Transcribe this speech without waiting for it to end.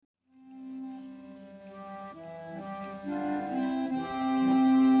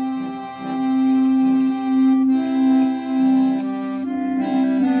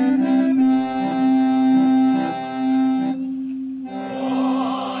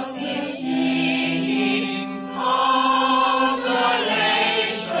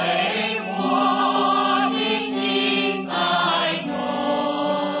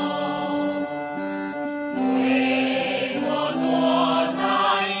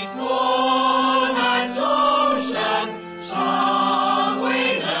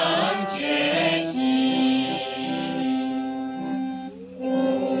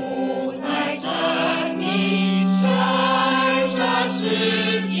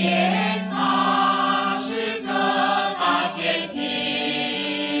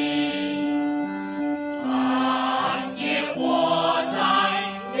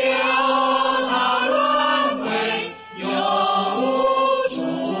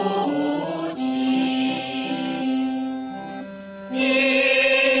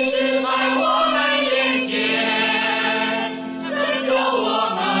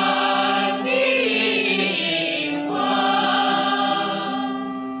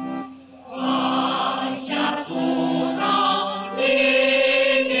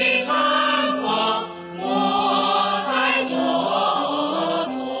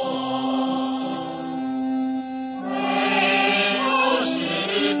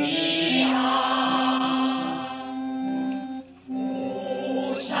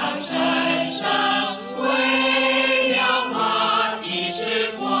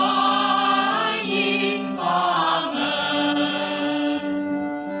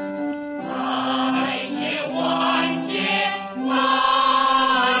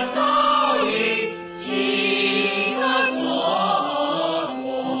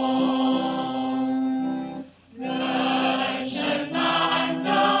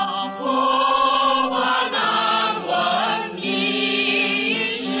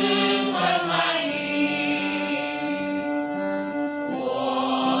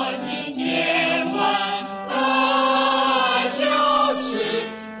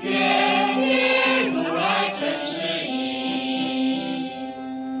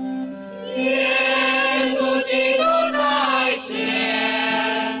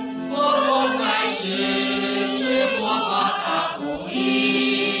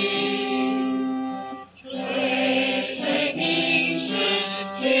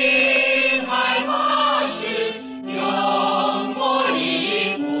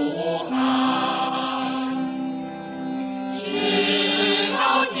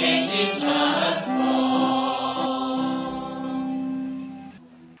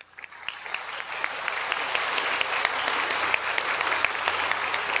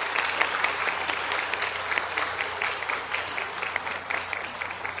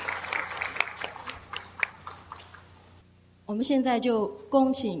我们现在就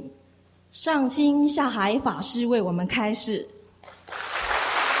恭请上清下海法师为我们开示。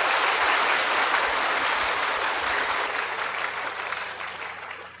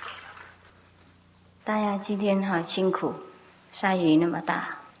大家今天好辛苦，下雨那么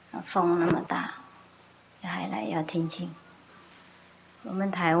大，风那么大，还来要听经。我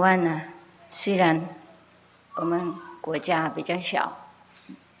们台湾呢，虽然我们国家比较小，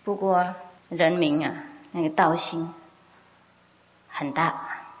不过人民啊，那个道心很大。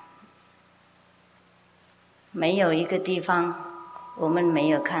没有一个地方我们没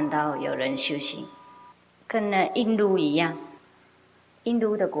有看到有人修行，跟那印度一样，印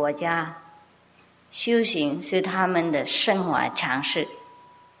度的国家修行是他们的生活常识。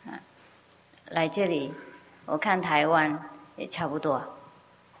来这里，我看台湾也差不多，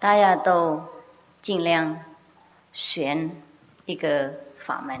大家都尽量选一个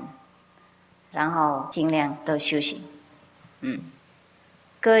法门，然后尽量都修行。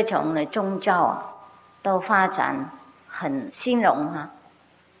各种的宗教啊，都发展很兴隆啊，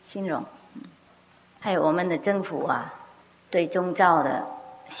兴隆。还有我们的政府啊，对宗教的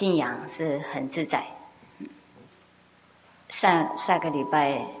信仰是很自在。下个礼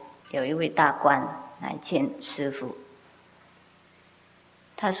拜有一位大官来见师父，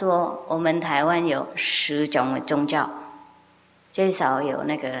他说我们台湾有10种的宗教，最少有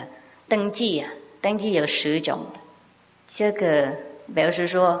那个登记有10种。这个表示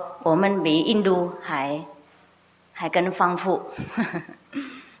说我们比印度还更丰富。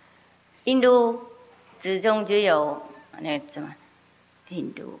印度之中就有那个什么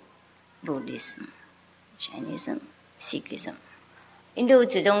Hinduism、Christianism、Sikhism。印度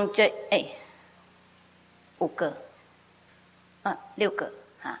之中5个6个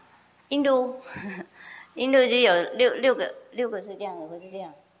啊。印度就有6个是这样的，不是这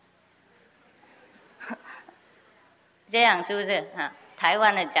样。这样是不是啊？台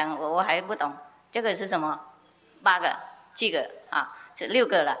湾的讲我还不懂，这个是什么？8个、7个啊，是6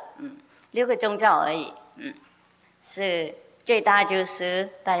个了。6个宗教而已。是最大就是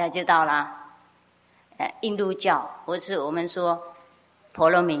大家知道啦，印度教或是我们说婆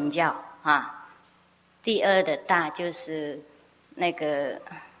罗门教啊。第2的大就是那个，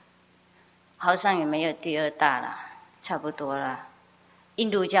好像也没有第2大了，差不多了。印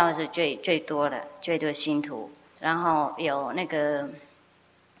度教是最多的，最多信徒。然后有那个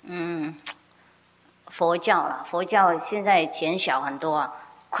佛教了，佛教现在减小很多，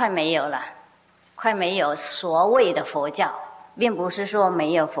快没有了，快没有所谓的佛教，并不是说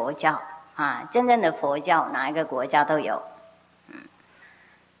没有佛教啊，真正的佛教哪一个国家都有。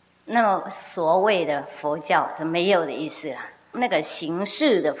那么所谓的佛教是没有的意思了，那个形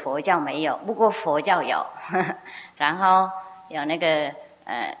式的佛教没有，不过佛教有。然后有那个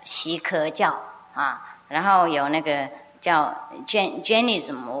锡克教啊。然后有那个叫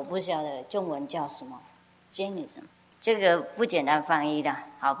Jainism， 我不晓得中文叫什么 Jainism， 这个不简单翻译的，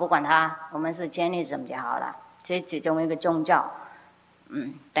好，不管它，我们是 Jainism 就好了。这其中一个宗教。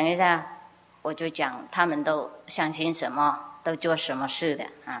等一下我就讲他们都相信什么，都做什么事的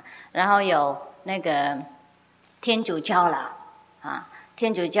啊。然后有那个天主教啦啊，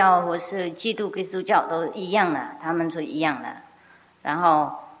天主教或是基督教都一样的，他们是一样的。然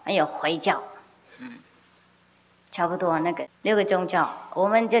后还有回教。差不多那个6个宗教，我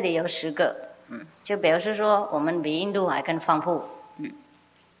们这里有10个。就表示说我们比印度还更丰富。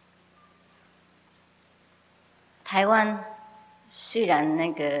台湾虽然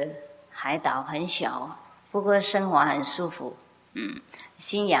那个海岛很小，不过生活很舒服。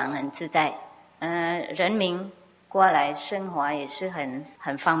信仰很自在。人民过来生活也是很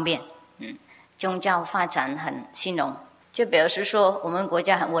方便。宗教发展很兴隆，就表示说我们国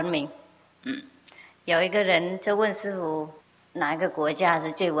家很文明。有一个人就问师父，哪个国家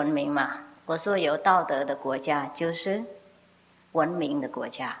是最文明嘛？我说有道德的国家就是文明的国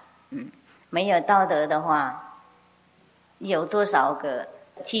家。没有道德的话，有多少个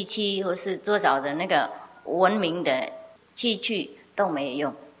机器或是多少的那个文明的器具都没有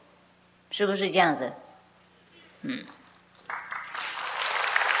用，是不是这样子？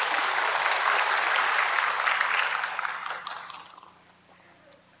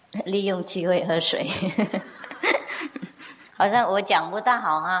利用机会喝水。好像我讲不大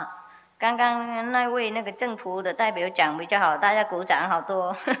好哈。刚刚那位那个政府的代表讲比较好，大家鼓掌好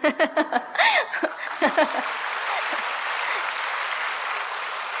多。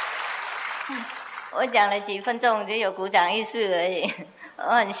我讲了几分钟就有鼓掌意思而已，我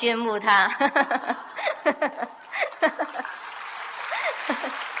很羡慕他。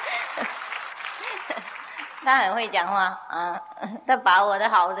他很会讲话啊，他把我的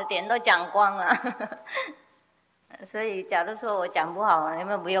好的点都讲光了。所以假如说我讲不好，你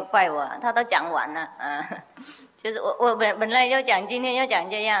们不要怪我，他都讲完了，就是我本来要讲今天要讲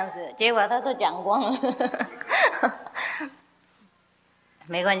这样子，结果他都讲光了。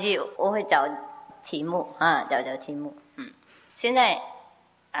没关系，我会找题目啊，找题目。现在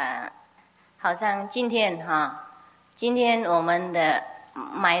好像今天我们的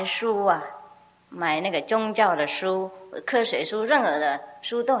买书啊，买那个宗教的书、科学书，任何的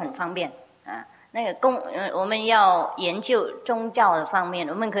书都很方便啊。那个我们要研究宗教的方面，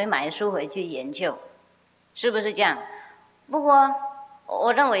我们可以买书回去研究，是不是这样？不过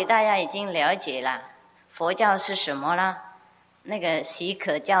我认为大家已经了解了佛教是什么啦，那个锡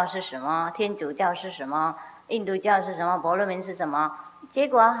可教是什么，天主教是什么，印度教是什么，婆罗门是什么，结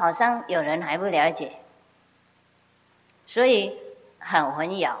果好像有人还不了解，所以很混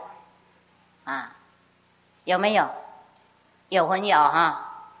淆啊，有没有？有混淆哈。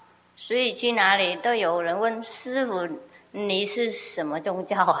所以去哪里都有人问师父你是什么宗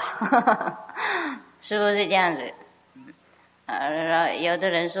教啊？是不是这样子？有的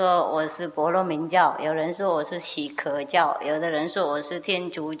人说我是婆罗门教，有人说我是锡可教，有的人说我是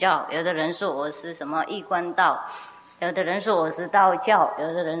天主教，有的人说我是什么一关道，有的人说我是道教，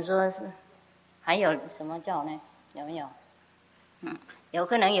有的人说是还有什么教呢？有没有？有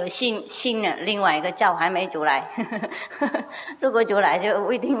可能有新的另外一个教还没出来，如果出来就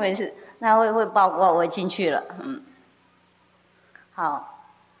不一定会是，那会包括我进去了。好，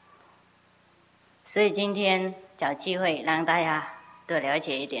所以今天找机会让大家多了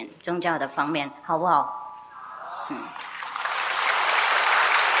解一点宗教的方面，好不好？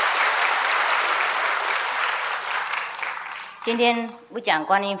今天不讲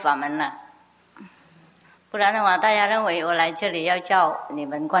观音法门了。不然的话，大家认为我来这里要教你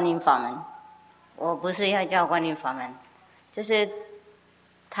们观音法门，我不是要教观音法门，这是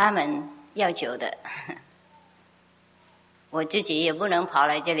他们要求的。我自己也不能跑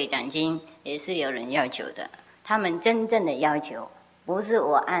来这里讲经，也是有人要求的。他们真正的要求，不是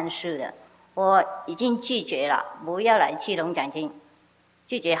我暗示的。我已经拒绝了，不要来基隆讲经，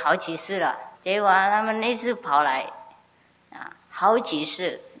拒绝好几次了。结果他们那次跑来，好几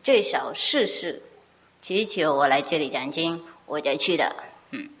次，最少4次。祈求我来这里讲经，我才去的。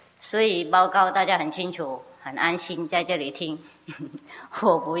所以报告大家很清楚，很安心在这里听。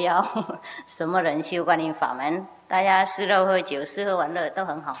我不要什么人修观音法门，大家吃肉喝酒、吃喝玩乐都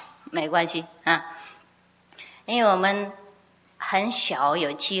很好，没关系啊。因为我们很小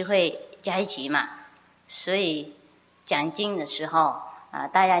有机会在一起嘛，所以讲经的时候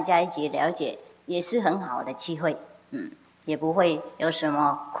大家在一起了解也是很好的机会。也不会有什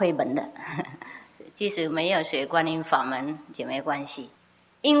么亏本的。即使没有学观音法门也没关系，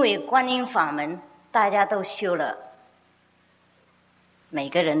因为观音法门大家都修了，每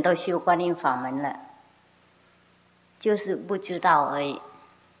个人都修观音法门了，就是不知道而已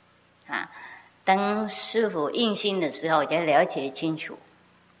等师父印心的时候才了解清楚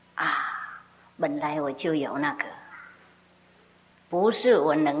本来我就有那个，不是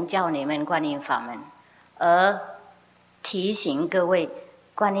我能教你们观音法门，而提醒各位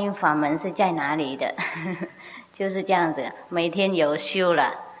观音法门是在哪里的。就是这样子，每天有修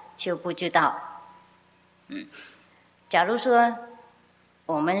了就不知道。假如说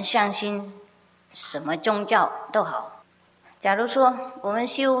我们相信什么宗教都好，假如说我们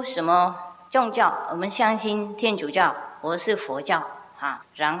修什么宗教，我们相信天主教，我是佛教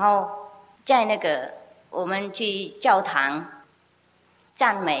然后在那个我们去教堂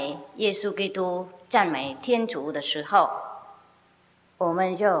赞美耶稣基督、赞美天主的时候，我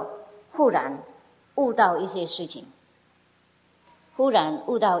们就忽然悟到一些事情，忽然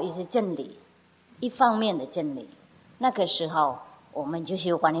悟到一些真理，一方面的真理，那个时候我们就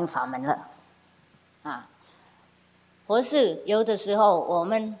修观音法门了或是有的时候我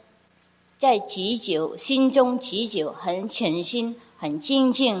们在祈求，心中祈求很全心很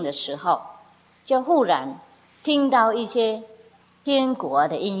清净的时候，就忽然听到一些天国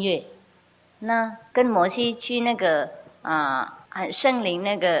的音乐。那跟摩西去那个圣灵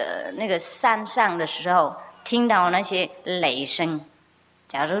那个山上的时候，听到那些雷声，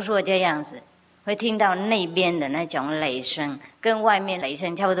假如说这样子，会听到那边的那种雷声跟外面雷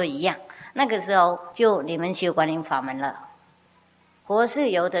声差不多一样，那个时候就你们修观音法门了。或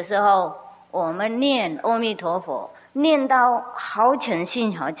是有的时候我们念阿弥陀佛，念到好诚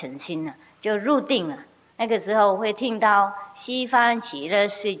心好诚心了，就入定了，那个时候会听到西方极乐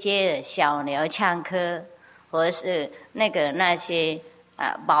世界的小鸟唱歌，或是那些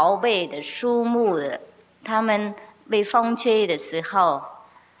宝贝的树木的，他们被风吹的时候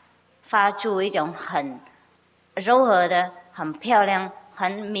发出一种很柔和的、很漂亮、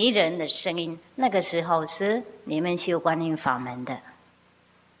很迷人的声音，那个时候是你们修观音法门的。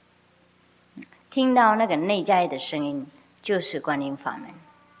听到那个内在的声音，就是观音法门。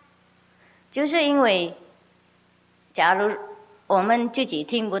就是因为假如我们自己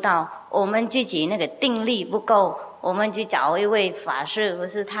听不到，我们自己那个定力不够，我们去找一位法师，或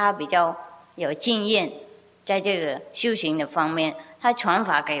是他比较有经验，在这个修行的方面，他传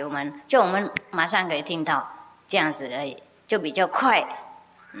法给我们，就我们马上可以听到，这样子而已，就比较快，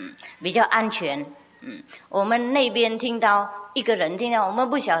比较安全。我们那边听到一个人听到，我们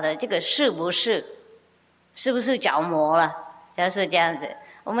不晓得这个是不是着魔了，就是这样子。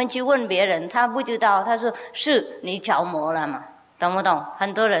我们去问别人，他不知道，他说是你着魔了嘛，懂不懂？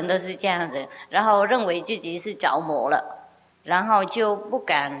很多人都是这样子，然后认为自己是着魔了，然后就不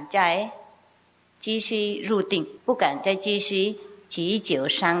敢再继续入定，不敢再继续祈求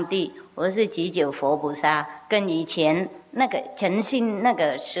上帝，或是祈求佛菩萨，跟以前那个诚信那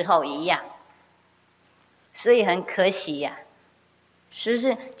个时候一样。所以很可惜呀。是不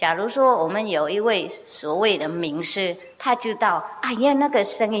是？假如说我们有一位所谓的名师，他知道，哎呀，那个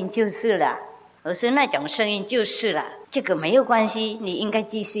声音就是了，我说那种声音就是了，这个没有关系，你应该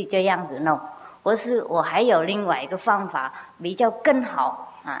继续这样子弄。或是我还有另外一个方法，比较更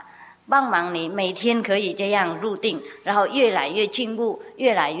好啊，帮忙你每天可以这样入定，然后越来越进步，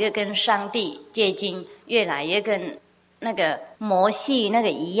越来越跟上帝接近，越来越跟那个摩西那个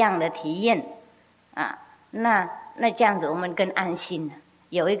一样的体验啊，那这样子我们更安心了。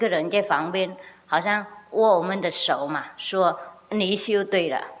有一个人在旁边，好像握我们的手嘛，说你修对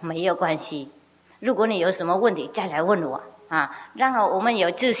了，没有关系。如果你有什么问题，再来问我啊，然后我们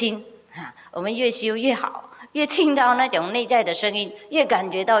有自信啊，我们越修越好，越听到那种内在的声音，越感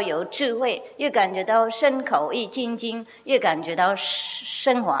觉到有智慧，越感觉到身口意精进，越感觉到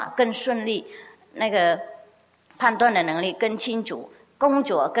升华更顺利，那个判断的能力更清楚，工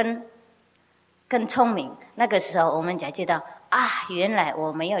作更聪明。那个时候我们才知道啊，原来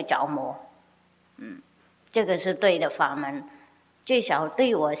我没有着魔，这个是对的法门，最少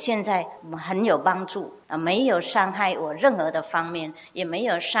对我现在很有帮助啊，没有伤害我任何的方面，也没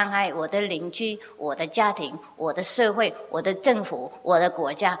有伤害我的邻居、我的家庭、我的社会、我的政府、我的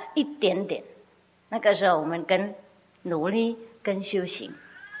国家一点点。那个时候我们更努力、更修行、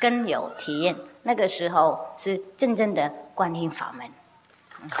更有体验，那个时候是真正的观音法门。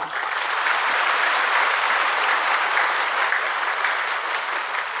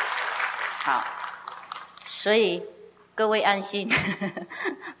好，所以各位安心，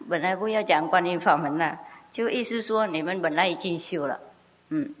本来不要讲观音法门了，就意思说你们本来已经修了，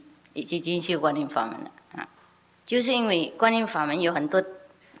已经修观音法门了啊，就是因为观音法门有很多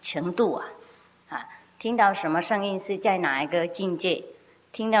程度啊，听到什么声音是在哪一个境界，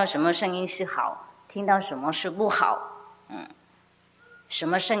听到什么声音是好，听到什么是不好，什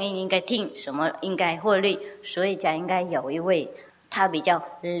么声音应该听，什么应该忽略，所以才应该有一位他比较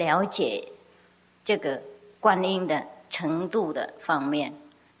了解这个观音的程度的方面，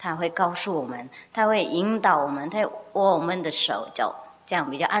他会告诉我们，他会引导我们，他会握我们的手走，这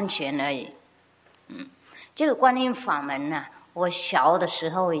样比较安全而已。这个观音法门啊，我小的时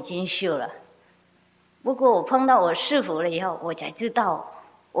候已经修了，不过我碰到我师父了以后，我才知道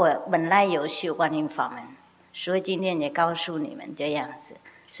我本来有修观音法门，所以今天也告诉你们这样子。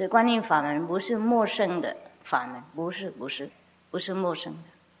所以观音法门不是陌生的法门，不是陌生的。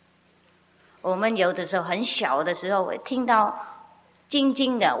我们有的时候很小的时候会听到静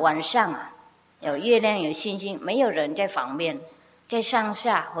静的晚上啊，有月亮有星星，没有人在旁边，在山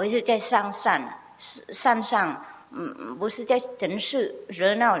下或是在山上，不是在城市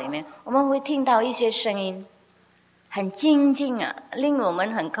热闹里面，我们会听到一些声音，很静静啊，令我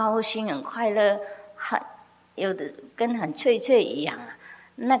们很高兴很快乐，有的跟很脆脆一样啊。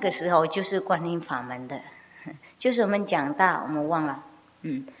那个时候就是观音法门的，就是我们长大我们忘了，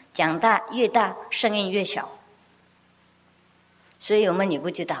长大越大声音越小，所以我们也不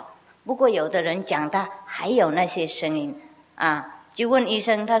知道。不过有的人长大还有那些声音啊，就问医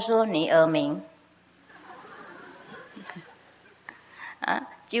生，他说你耳鸣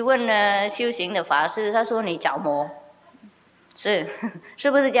就问了修行的法师，他说你着魔，是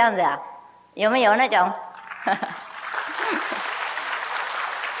不是这样子啊？有没有那种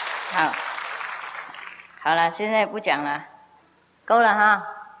好了，现在不讲了，够了哈，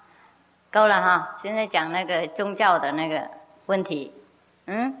现在讲那个宗教的那个问题。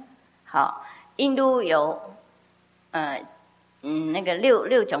好，印度有那个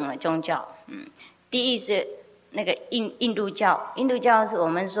六种的宗教。第一是那个印度教，印度教是我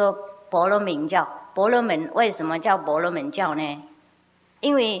们说婆罗门教。婆罗门为什么叫婆罗门教呢？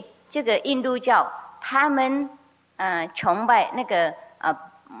因为这个印度教他们崇拜那个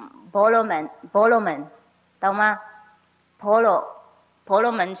婆罗门，懂吗？婆罗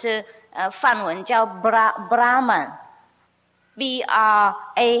门是梵文叫 Brahman，Brahman，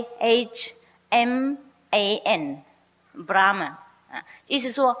 Brahman 意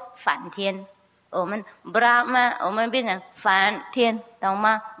思说梵天。我们 Brahman 我们变成梵天，懂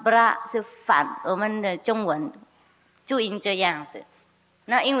吗？ Bra 是梵，我们的中文注音这样子。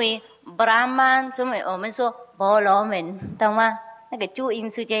那因为 Brahman， 所以我们说婆罗门，懂吗？那个注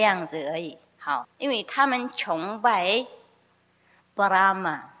音是这样子而已。好，因为他们崇拜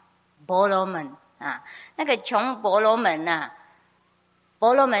Brahman 婆罗门那个穷婆罗门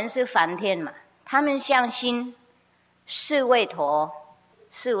婆罗门是梵天嘛，他们相信四位陀，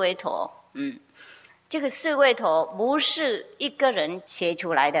这个四位陀不是一个人写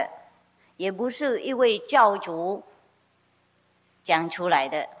出来的，也不是一位教主讲出来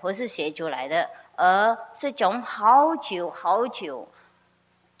的或是写出来的，而是从好久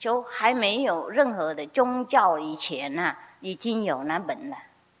就还没有任何的宗教以前已经有那本了，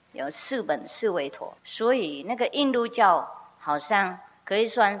有4本四位陀。所以那个印度教好像可以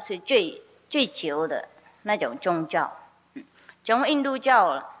算是最久的那种宗教。从印度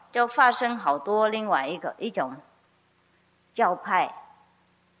教就发生好多另外一种教派。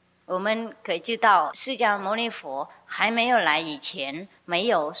我们可以知道释迦牟尼佛还没有来以前没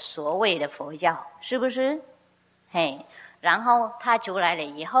有所谓的佛教，是不是？然后他出来了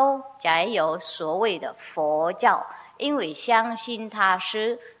以后才有所谓的佛教，因为相信他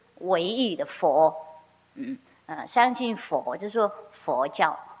是唯一的佛。相信佛就说佛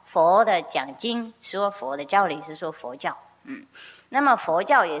教，佛的讲经说佛的教理是说佛教。那么佛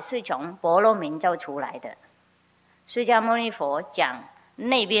教也是从婆罗门教出来的，释迦牟尼佛讲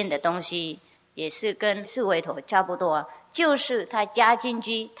那边的东西也是跟四维陀差不多，就是他加进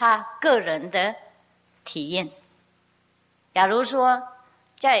去他个人的体验。假如说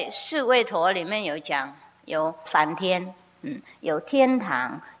在四维陀里面有讲有梵天，有天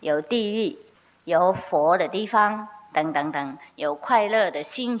堂，有地狱，有佛的地方等等等，有快乐的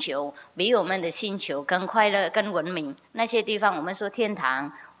星球，比我们的星球更快乐更文明，那些地方我们说天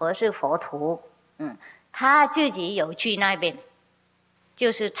堂或是佛土。他自己有去那边，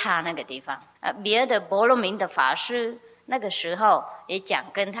就是差那个地方。别的婆罗门的法师那个时候也讲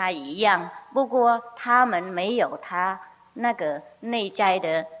跟他一样，不过他们没有他那个内在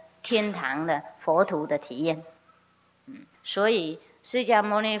的天堂的佛土的体验。所以释迦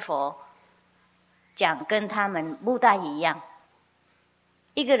牟尼佛讲跟他们不大一样。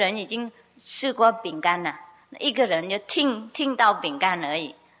一个人已经吃过饼干了，一个人就听到饼干而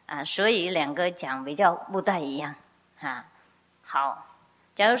已所以两个讲比较不大一样好，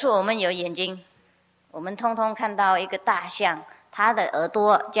假如说我们有眼睛，我们通通看到一个大象，它的耳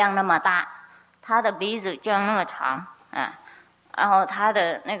朵这样那么大，它的鼻子这样那么长然后它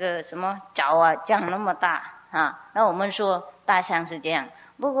的那个什么脚这样那么大那我们说大象是这样。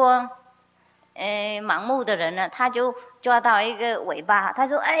不过盲目的人呢，他就抓到一个尾巴，他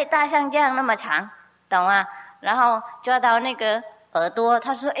说大象这样那么长，懂吗？然后抓到那个耳朵，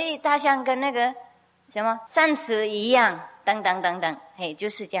他说大象跟那个什么扇子一样，等等等等，就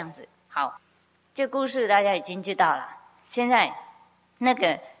是这样子。好，这故事大家已经知道了。现在那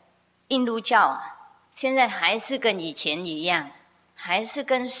个印度教现在还是跟以前一样，还是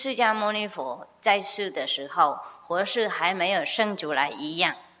跟释迦牟尼佛在世的时候或是还没有生出来一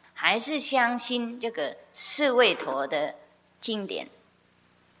样，还是相信这个四位陀的经典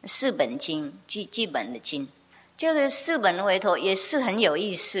，4本经基本的经。这个4本维陀也是很有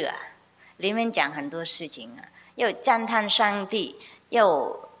意思里面讲很多事情又赞叹上帝，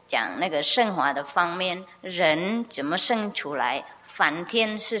又讲那个升华的方面，人怎么生出来，梵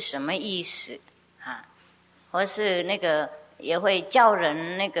天是什么意思或是那个也会叫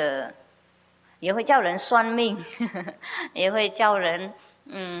人算命也会叫人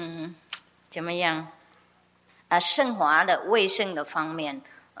怎么样升华的卫生的方面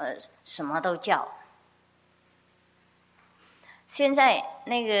什么都叫。现在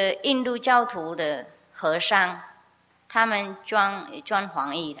那个印度教徒的和尚，他们装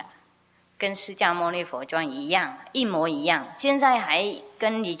黄衣的，跟释迦牟尼佛装一样，一模一样，现在还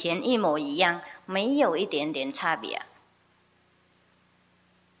跟以前一模一样，没有一点点差别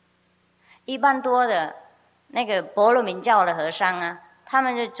一般多的那个婆罗门教的和尚他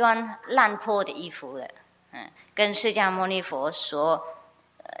们就穿烂破的衣服的跟释迦牟尼佛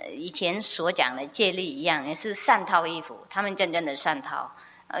以前所讲的戒律一样，也是善套衣服，他们真正的善套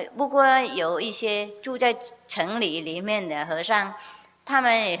不过有一些住在城里面的和尚，他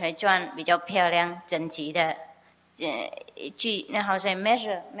们也会穿比较漂亮整齐的那好像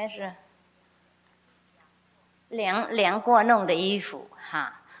measure 量过弄的衣服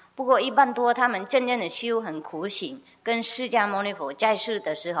哈。不过一般多他们真正的修很苦行，跟释迦牟尼佛在世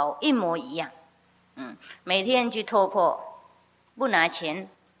的时候一模一样。每天去突破，不拿钱，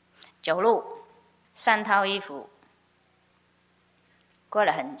走路3套衣服，过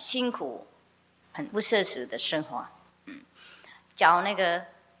了很辛苦、很不奢侈的生活。找那个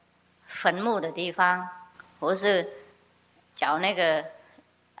坟墓的地方，或是找那个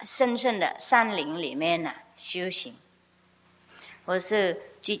深深的山林里面修行，或是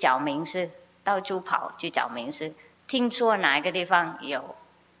去找名师，到处跑去找名师。听说哪一个地方有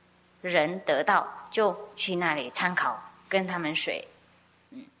人得道，就去那里参考，跟他们学。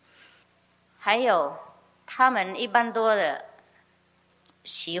还有他们一般多的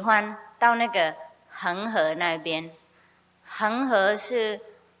喜欢到那个恒河那边。恒河是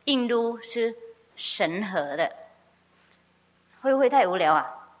印度是神河的，会不会太无聊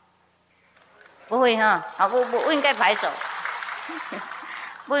啊？不会哈，好，不应该拍手，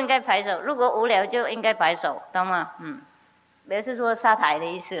不应该拍手。如果无聊就应该拍手，懂吗？不是说沙台的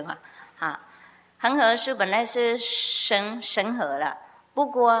意思嘛。恒河是本来是神河了，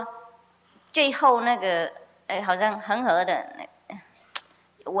不过最后那个好像恒河的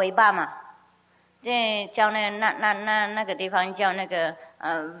尾巴嘛。这叫那个地方叫那个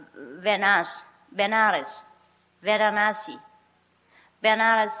Varanasi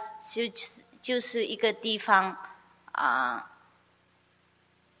就是一个地方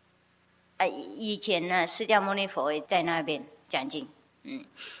以前呢，释迦牟尼佛也在那边讲经，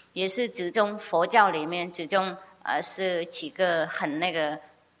也是其中佛教里面其中是几个很那个，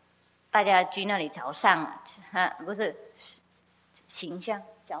大家去那里朝圣不是形象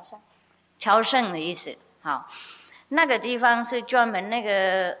朝圣。朝圣的意思。好，那个地方是专门那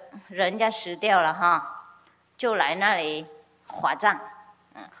个人家死掉了哈，就来那里火葬。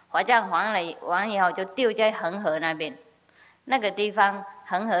火葬完以后就丢在恒河那边。那个地方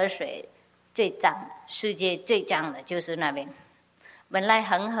恒河水最脏，世界最脏的就是那边。本来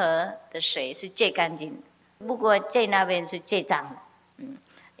恒河的水是最干净的，不过在那边是最脏的。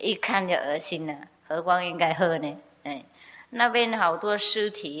一看就恶心了，何况应该喝呢？那边好多尸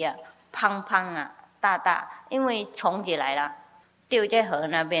体胖胖大，因为虫子来了，丢在河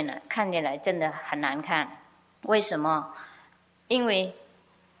那边看起来真的很难看。为什么？因为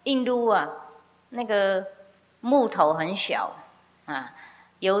印度那个木头很小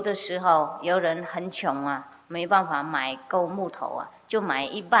有的时候有人很穷没办法买够木头就买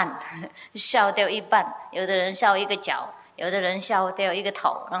一半，烧掉一半。有的人烧一个脚，有的人烧掉一个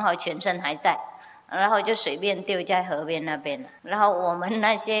头，然后全身还在。然后就随便丢在河边那边了。然后我们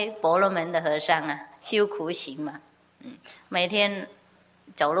那些婆罗门的和尚修苦行嘛，每天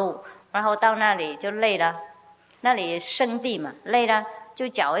走路，然后到那里就累了，那里圣地嘛，累了就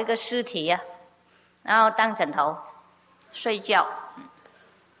找一个尸体然后当枕头睡觉，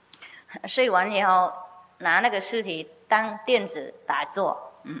睡完以后拿那个尸体当垫子打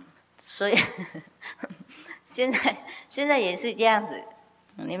坐，所以现在也是这样子。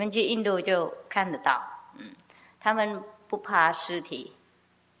你们去印度就看得到，他们不怕尸体。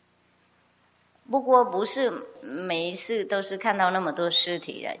不过不是每一次都是看到那么多尸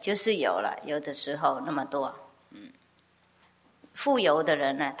体的，就是有的时候那么多。富有的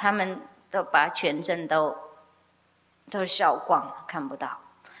人他们都把全身都烧光，看不到，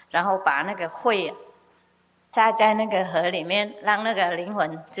然后把那个灰撒在那个河里面，让那个灵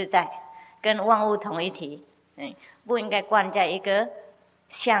魂自在，跟万物同一体。不应该关在一个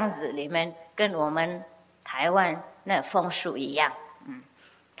箱子里面，跟我们台湾那风俗一样。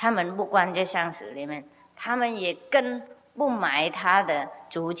他们不关在箱子里面，他们也跟不埋他的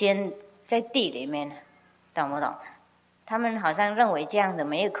祖先在地里面，懂不懂？他们好像认为这样子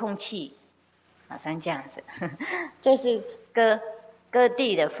没有空气，好像这样子。这是各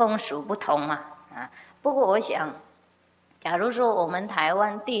地的风俗不同不过我想，假如说我们台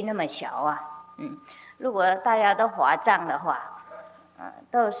湾地那么小如果大家都华藏的话，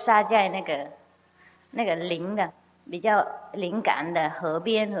都撒在那个灵的比较灵感的河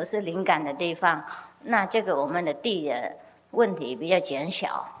边或是灵感的地方，那这个我们的地的问题比较减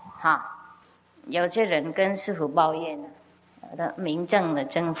小有些人跟师父抱怨的民政的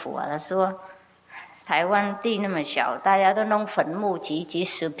政府他说台湾地那么小，大家都弄坟墓几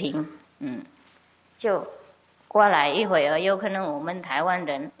十坪，就过来一会儿，有可能我们台湾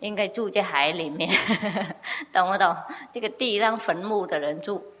人应该住在海里面，懂不懂？这个地让坟墓的人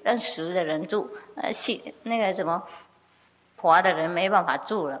住，让死的人住，那个什么活的人没办法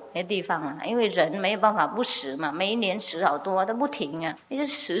住了，没地方了，因为人没办法不死嘛，每一年死好多都不停一直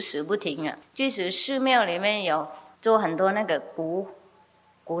死不停即使寺庙里面有做很多那个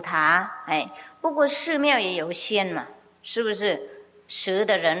古塔，不过寺庙也有限嘛，是不是？食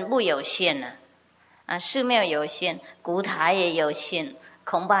的人不有限啊，寺庙有限，古塔也有限，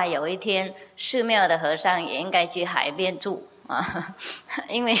恐怕有一天寺庙的和尚也应该去海边住啊，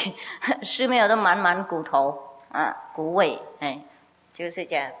因为寺庙都满骨头啊，骨味，就是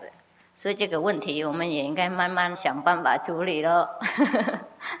这样子。所以这个问题我们也应该慢慢想办法处理咯。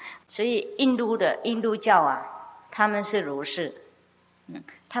所以印度教啊，他们是如是，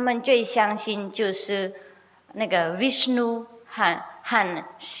他们最相信就是那个 Vishnu 和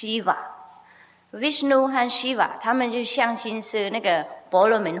Shiva。Vishnu 和 Shiva 他们就相信是那个婆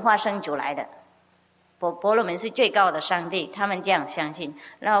罗门化身出来的，婆罗门是最高的上帝，他们这样相信。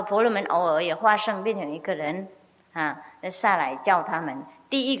然后婆罗门偶尔也化身变成一个人啊，下来教他们。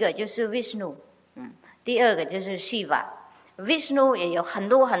第一个就是 Vishnu， 第二个就是 Shiva。Vishnu 也有很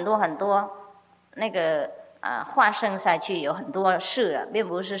多那个化身下去，有很多事了，并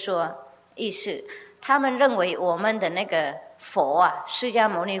不是说意思。他们认为我们的那个佛啊，释迦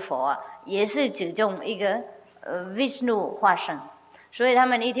牟尼佛啊，也是其中一个Vishnu 化身，所以他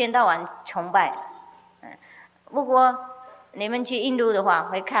们一天到晚崇拜。不过你们去印度的话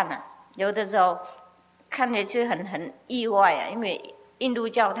会看啊，有的时候看起来是很意外啊，因为印度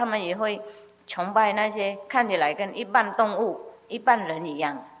教他们也会崇拜那些看起来跟一般动物、一般人一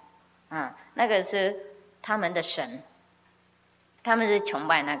样啊，那个是他们的神，他们是崇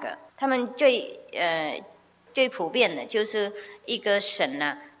拜那个。他们最普遍的就是一个神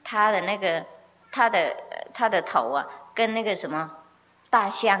啊，他的那个他的头啊，跟那个什么大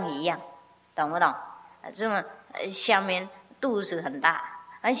象一样，懂不懂？这么下面肚子很大，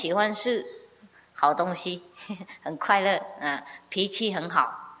很喜欢吃好东西，很快乐啊，脾气很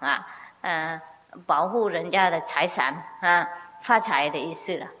好啊，保护人家的财产啊，发财的意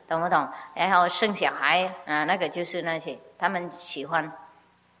思了，懂不懂？然后生小孩啊，那个就是那些他们喜欢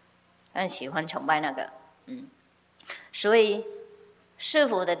崇拜那个，所以师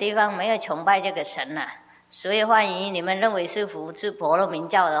父的地方没有崇拜这个神啊，所以欢迎你们认为师父是婆罗门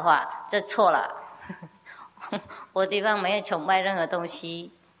教的话，这错了。我地方没有崇拜任何东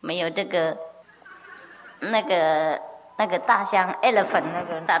西，没有这个那个大象 elephant 那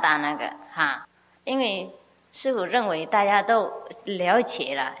个大那个哈，因为师父认为大家都了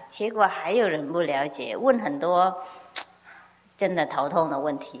解了，结果还有人不了解，问很多真的头痛的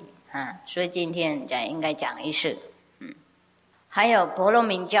问题啊，所以今天应该讲一次。还有婆罗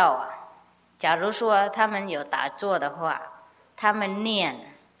门教啊，假如说他们有打坐的话，他们念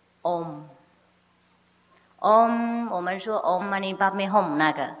Om， 我们说 Om Mani Padme Hum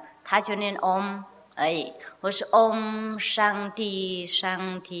那个，他就念 Om 而已，或是 Om Shanti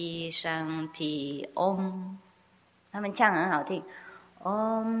Shanti Shanti Om， 他们唱很好听。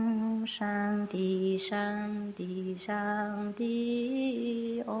Om Shanti Shanti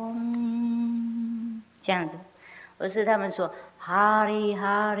Shanti Om， 这样子，或是他们说 Hari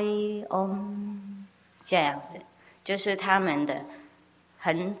Hari Om， 这样子，就是他们的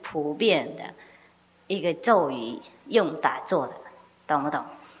很普遍的一个咒语，用打坐的，懂不懂？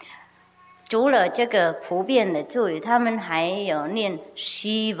除了这个普遍的咒语，他们还有念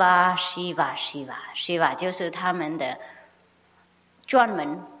Shiva Shiva Shiva Shiva， 就是他们的专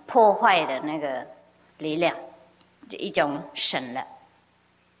门破坏的那个力量，一种神了，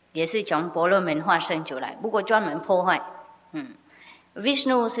也是从婆罗门化身出来，不过专门破坏。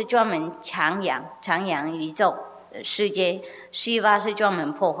Vishnu 是专门徜徉宇宙世界， Shiva 是专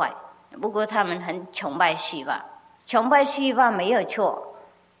门破坏。不过他们很崇拜 Shiva， 崇拜 Shiva 没有错，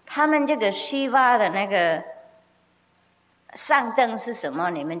他们这个 Shiva 的那个象征是什么？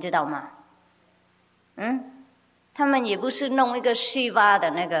你们知道吗？他们也不是弄一个 Shiva 的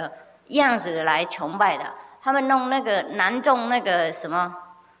那个样子来崇拜的，他们弄那个南种那个什么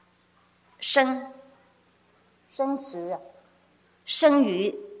生石啊，生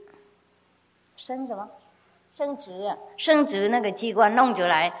鱼，生什么？生殖啊，生殖那个机关弄出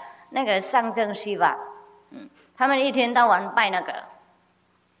来，那个象征 Shiva，他们一天到晚拜那个，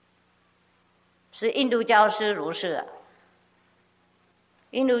是印度教是如是啊，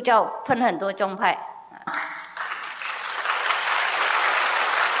印度教分很多宗派。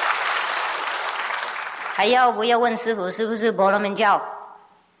还要不要问师父是不是婆罗门教？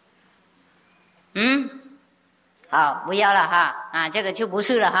好，不要了哈，这个就不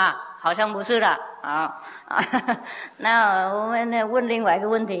是了哈，好像不是了啊。那我们问另外一个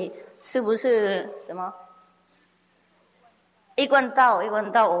问题，是不是什么？一贯道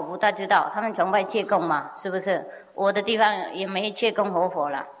我不大知道，他们崇拜戒供嘛，是不是？我的地方也没戒供活佛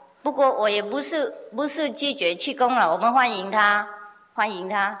了，不过我也不是拒绝去供了，我们欢迎他，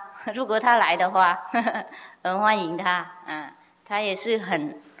如果他来的话，很欢迎他，他也是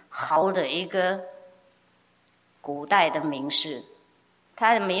很好的一个古代的名士，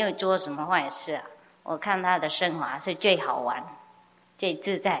他没有做什么坏事啊。我看他的生活是最好玩、最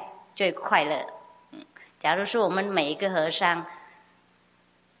自在、最快乐。假如说我们每一个和尚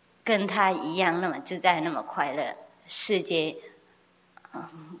跟他一样那么自在、那么快乐，世界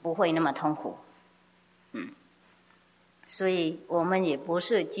不会那么痛苦。所以我们也不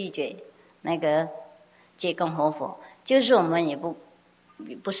是拒绝那个接供活佛，就是我们也不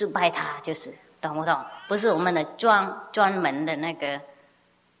是拜他，就是懂不懂？不是我们的专门的那个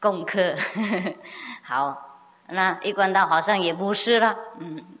功课。好，那一贯道好像也不是了，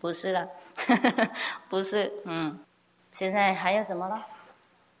不是了，不是，现在还有什么了？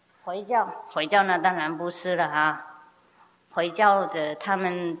回教那当然不是了啊。回教的他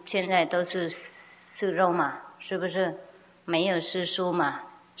们现在都是吃肉嘛，是不是？没有吃素嘛，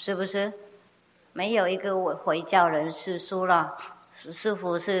是不是？没有一个回教人吃素了，师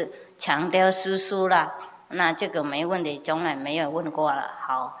父是强调吃素了，那这个没问题，从来没有问过了。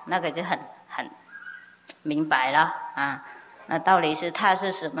好，那个就很明白了啊。那道理是他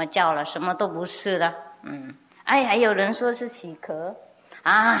是什么教了，什么都不是了。还有人说是锡壳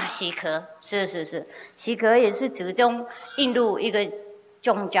啊，锡壳是，锡壳也是其中印度一个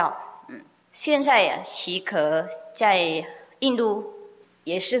宗教。现在呀，锡壳在印度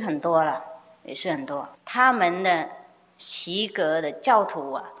也是很多了，也是很多。他们的锡壳的教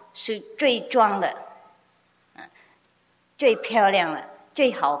徒啊，是最壮的，最漂亮的，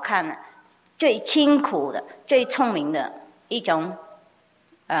最好看的，最辛苦的，最聪明的一种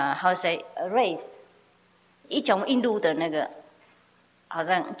how say race， 一种印度的那个好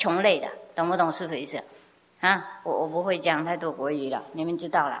像虫类的，懂不懂是什么意思啊？我不会讲太多国语了，你们知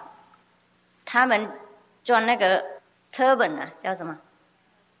道了。他们装那个 turban 啊，叫什么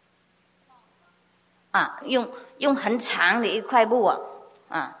啊？用很长的一块布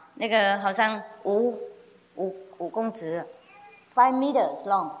啊，那个好像5公尺 ，5 meters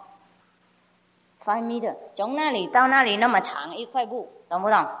long，5 meter， 从那里到那里那么长一块布，懂不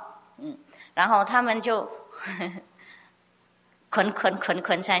懂？然后他们就捆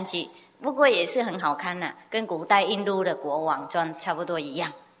上去，不过也是很好看的，跟古代印度的国王装差不多一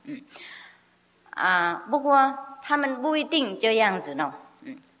样。不过他们不一定这样子弄。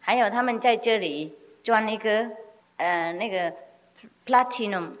还有他们在这里装一个那个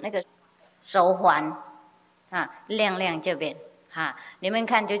platinum 那个手环亮亮这边你们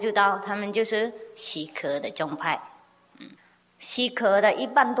看就知道，他们就是锡壳的宗派。锡壳的一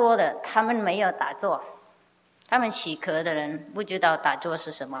般多的，他们没有打坐，他们锡壳的人不知道打坐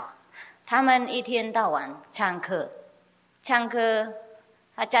是什么，他们一天到晚唱歌，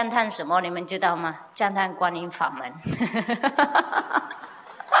他赞叹什么你们知道吗？赞叹观音法门。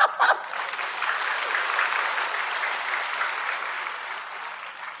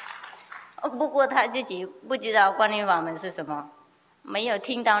不过他自己不知道观音法门是什么，没有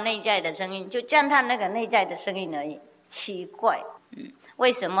听到内在的声音，就赞叹那个内在的声音而已。奇怪，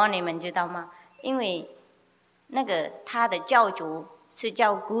为什么你们知道吗？因为那个他的教主是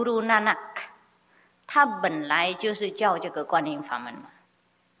叫 Guru Nanak， 他本来就是教这个观音法门嘛，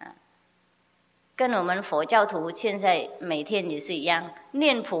跟我们佛教徒现在每天也是一样，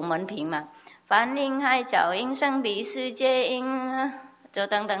念普门品嘛，梵音海角音声比世界音，就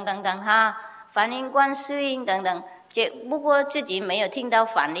等等等等梵音观世音等等。不过自己没有听到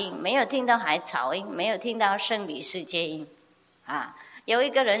梵音，没有听到海草音，没有听到声比世界音有一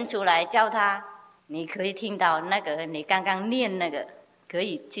个人出来教他，你可以听到那个你刚刚念那个，可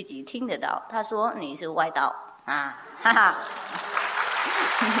以自己听得到。他说你是外道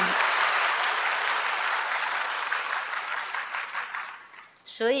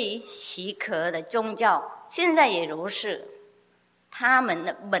所以锡壳的宗教现在也如是，他们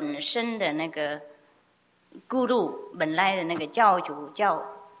的本身的那个guru本来的那个教主叫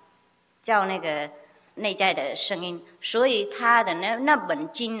那个内在的声音，所以他的那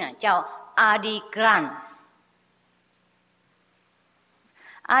本经呢叫阿迪格兰。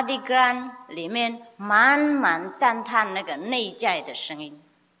阿迪格兰里面满满赞叹那个内在的声音，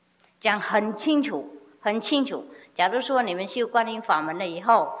讲很清楚很清楚。假如说你们修观音法门了以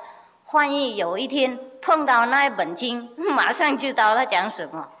后，万一有一天碰到那一本经，马上知道他讲什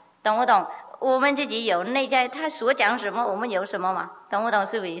么，懂不懂？我们自己有内在，他所讲什么我们有什么嘛，懂不懂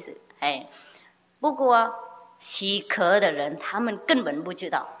是不是意思？不过锡壳的人他们根本不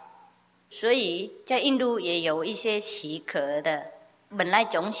知道，所以在印度也有一些锡壳的，本来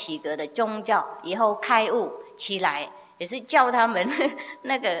种锡壳的宗教，以后开悟起来，也是叫他们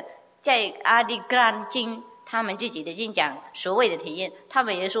那个在阿迪格兰经他们自己的经讲所谓的体验，他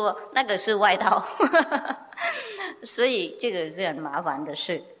们也说那个是外道。所以这个是很麻烦的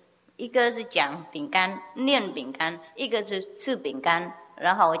事。一个是讲饼干念饼干，一个是吃饼干，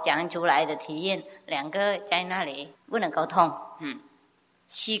然后讲出来的体验，两个在那里不能沟通。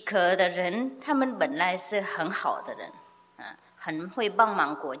西科的人他们本来是很好的人，很会帮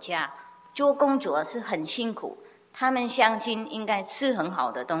忙国家，做工作是很辛苦，他们相信应该吃很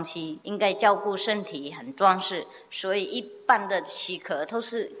好的东西，应该照顾身体，很壮实，所以一般的西科都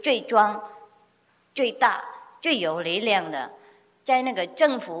是最壮最大最有力量的，在那个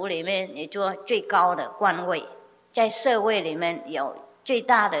政府里面也做最高的官位，在社会里面有最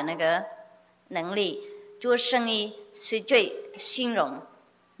大的那个能力，做生意是最兴隆，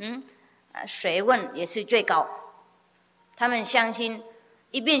学问也是最高。他们相信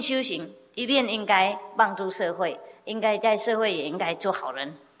一边修行，一边应该帮助社会，应该在社会也应该做好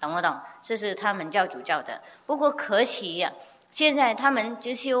人，懂不懂？这是他们教主教的。不过可惜呀，现在他们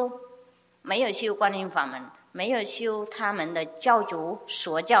只修，没有修观音法门，没有修他们的教主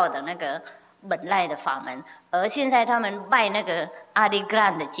所教的那个本来的法门，而现在他们拜那个阿里格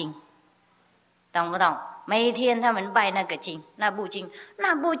兰的经，懂不懂？每一天他们拜那个经，那部经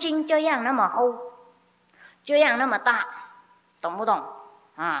这样那么厚，这样那么大，懂不懂？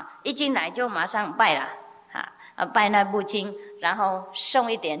一进来就马上拜了，拜那部经，然后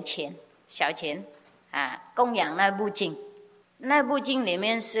送一点钱，小钱，供养那部经。那部经里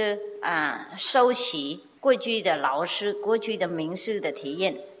面是收集过去的老师、过去的名师的体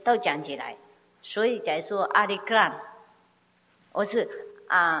验都讲起来，所以才说阿里格兰，我是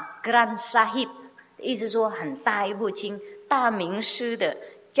Gran Sahib， 意思说很大一部经，大名师的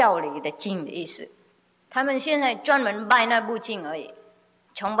教理的经的意思。他们现在专门拜那部经而已，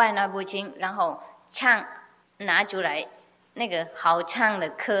崇拜那部经，然后唱拿出来，那个好唱的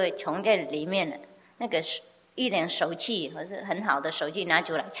歌从在里面的那个一点手气或是很好的手气拿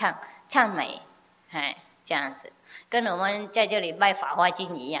出来唱美，这样子，跟我们在这里拜法华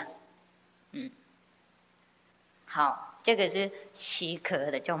经一样。好，这个是西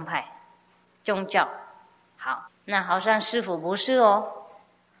科的宗派宗教。好，那好像师父不是哦，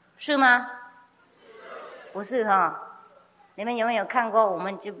是吗？不是你们有没有看过我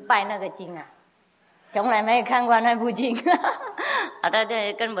们就拜那个经啊？从来没有看过那部经，到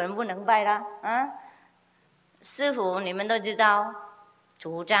这根本不能拜啦师父你们都知道，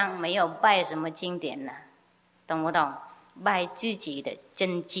主张没有拜什么经典了，懂不懂？拜自己的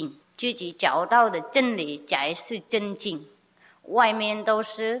真经，自己找到的真理才是真经，外面都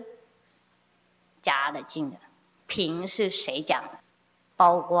是假的经的。凭是谁讲的？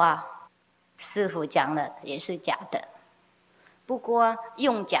包括师父讲的也是假的，不过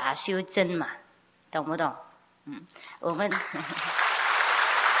用假修真嘛，懂不懂？我们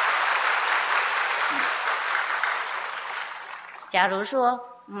假如说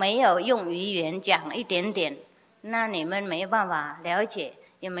没有用语言讲一点点，那你们没办法了解，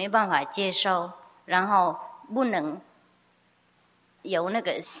也没办法接受，然后不能有那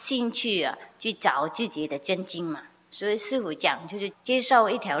个兴趣去找自己的真经嘛。所以师父讲就是接受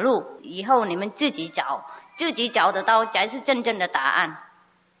一条路，以后你们自己找得到才是真正的答案。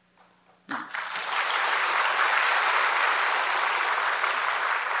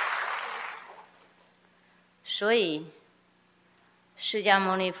所以释迦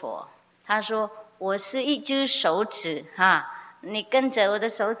牟尼佛他说，我是一只手指你跟着我的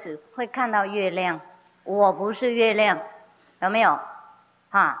手指会看到月亮，我不是月亮，有没有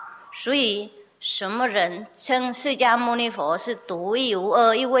所以什么人称释迦牟尼佛是独一无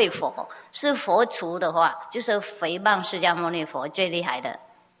二一位佛，是佛祖的话，就是诽谤释迦牟尼佛最厉害的，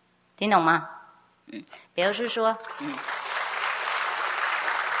听懂吗？表示说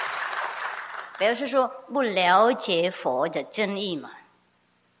不了解佛的真意嘛，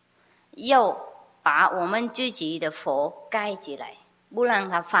要把我们自己的佛盖起来，不让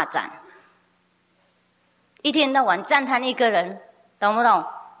它发展，一天到晚赞叹一个人，懂不懂？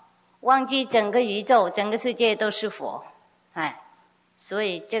忘记整个宇宙整个世界都是佛，所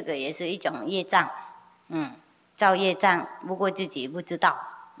以这个也是一种业障，造业障，不过自己不知道，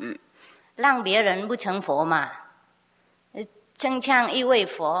让别人不成佛嘛，称呛一位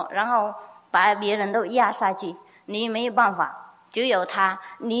佛，然后把别人都压下去，你没有办法，只有他，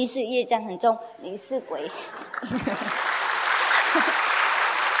你是业障很重，你是鬼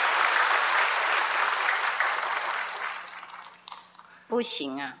不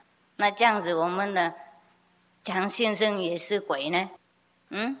行啊。那这样子我们的蒋先生也是鬼呢？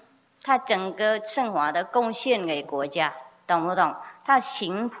他整个圣华的贡献给国家，懂不懂？他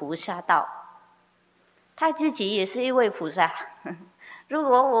行菩萨道，他自己也是一位菩萨。如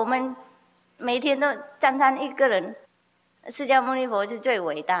果我们每天都赞叹一个人，释迦牟尼佛是最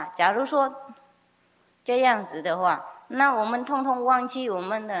伟大。假如说这样子的话，那我们通通忘记我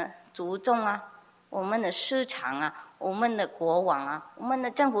们的祖宗啊，我们的市场啊，我们的国王啊，我们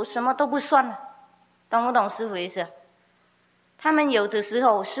的政府什么都不算了，懂不懂师父意思？他们有的时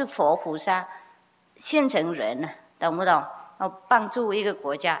候是佛菩萨现成人啊，懂不懂？要帮助一个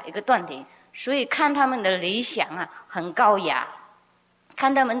国家一个团体，所以看他们的理想啊很高雅，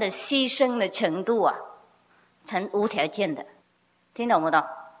看他们的牺牲的程度啊很无条件的，听懂不懂？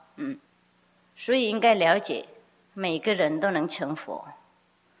所以应该了解每个人都能成佛。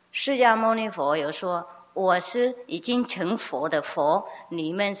释迦牟尼佛有说，我是已经成佛的佛，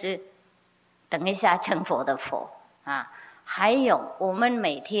你们是等一下成佛的佛啊。还有我们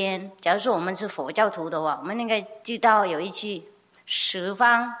每天，假如说我们是佛教徒的话，我们应该知道有一句十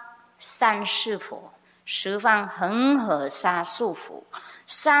方三世佛，十方恒河沙数佛。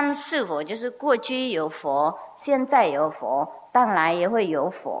三世佛就是过去有佛，现在有佛，将来也会有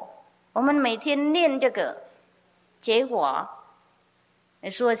佛。我们每天念这个，结果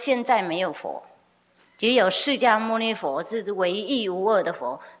说现在没有佛，只有释迦牟尼佛是唯一无二的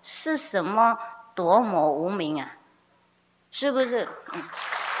佛，是什么多么无明啊，是不是？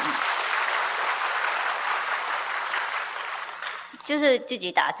就是自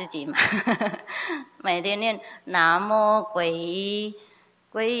己打自己嘛。每天念南无皈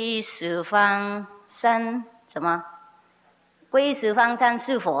依十方三什么？皈依十方三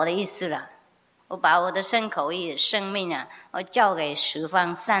世佛的意思了。我把我的身口意生命啊，我交给十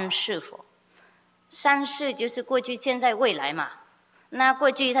方三世佛。三世就是过去、现在、未来嘛。那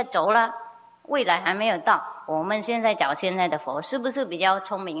过去他走了，未来还没有到，我们现在找现在的佛，是不是比较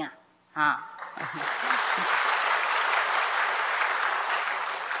聪明啊？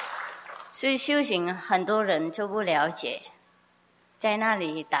所以修行很多人就不了解，在那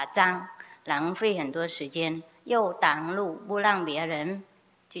里打仗，浪费很多时间，又挡路，不让别人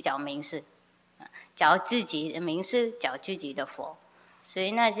去找名师，找自己的名师，找自己的佛。所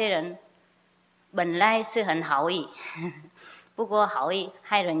以那些人本来是很好意，不过好意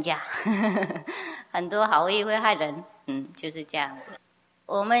害人家，很多好意会害人，就是这样子。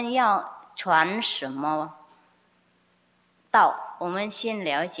我们要传什么道，我们先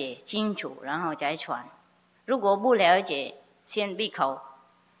了解清楚，然后再传。如果不了解，先闭口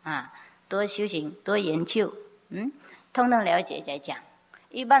多修行，多研究，通通了解再讲。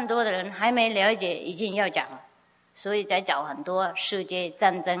一般多的人还没了解，已经要讲了，所以在找很多世界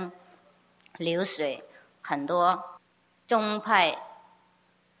战争流水，很多宗派，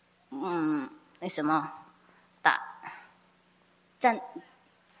那什么打战，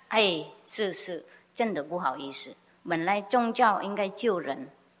是真的不好意思。本来宗教应该救人，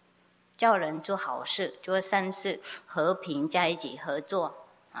叫人做好事，做善事，和平在一起合作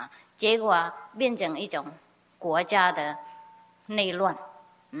结果变成一种国家的内乱，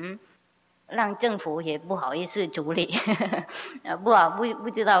让政府也不好意思处理，不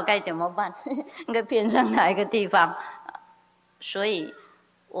知道该怎么办，应该偏向哪一个地方。所以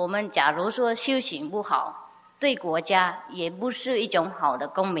我们假如说修行不好，对国家也不是一种好的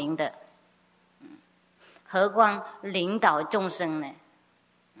公民的，何况领导众生呢？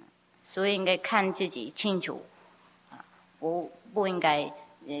所以应该看自己清楚，不应该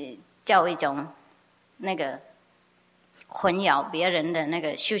叫一种那个混淆别人的那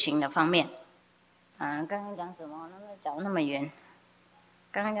个修行的方面。刚刚讲什么？找那么远。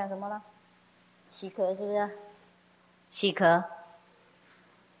刚刚讲什么了？西科是不是？西科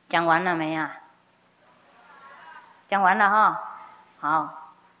讲完了没啊？讲完了哈。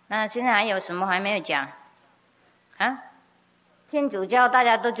好，那现在还有什么还没有讲？天主教大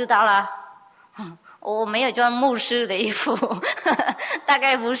家都知道了。我没有穿牧师的衣服，大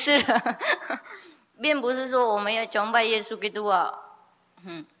概不是了，并不是说我没有崇拜耶稣基督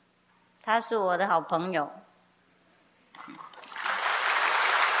他是我的好朋友。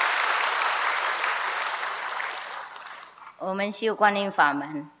我们修观音法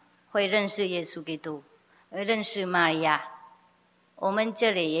门，会认识耶稣基督，会认识玛利亚。我们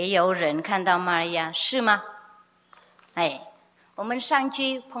这里也有人看到玛利亚，是吗？我们上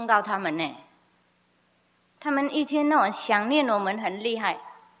去碰到他们呢，他们一天到晚想念我们，很厉害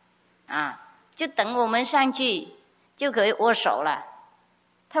就等我们上去就可以握手了。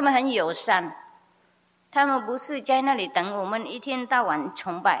他们很友善，他们不是在那里等我们一天到晚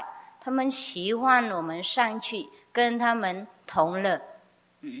崇拜，他们喜欢我们上去跟他们同乐。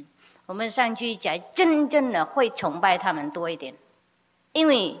我们上去才真正的会崇拜他们多一点。因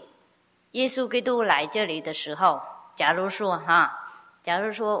为耶稣基督来这里的时候，假如说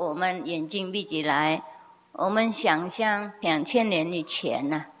我们眼睛闭起来，我们想象2000年以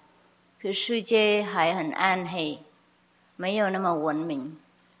前这世界还很暗黑，没有那么文明，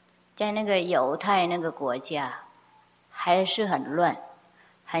在那个犹太那个国家，还是很乱，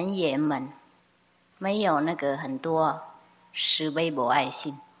很野蛮，没有那个很多慈悲博爱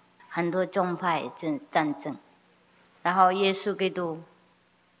心，很多宗派战争。然后耶稣基督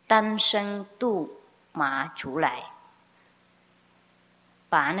单身度马出来，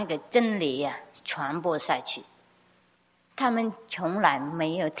把那个真理传播下去。他们从来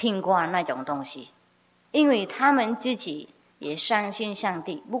没有听过那种东西，因为他们自己也相信上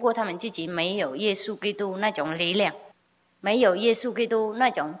帝，不过他们自己没有耶稣基督那种力量，没有耶稣基督那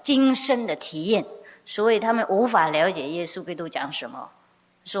种精神的体验，所以他们无法了解耶稣基督讲什么，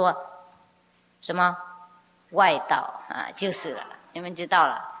说什么外道就是了，你们知道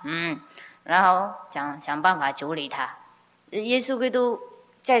了。然后想办法处理他。耶稣基督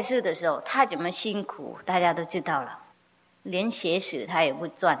在世的时候，他怎么辛苦大家都知道了，连血食他也不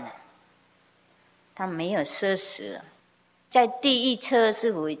赚了，他没有奢侈了。在第一册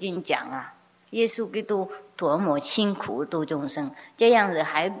师父已经讲了，耶稣基督多么辛苦度众生，这样子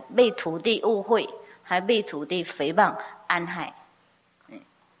还被徒弟误会，还被徒弟诽谤安害。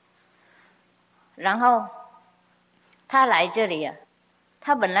然后他来这里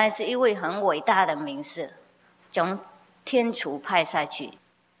他本来是一位很伟大的名士，从天主派下去，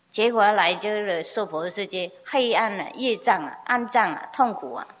结果来这个娑婆世界，黑暗业障肮脏痛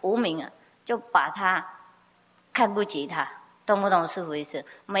苦无明就把他看不起他，懂不懂是回事？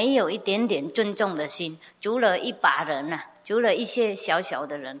没有一点点尊重的心，除了一把人除了一些小小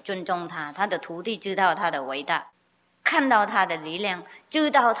的人尊重他，他的徒弟知道他的伟大，看到他的力量，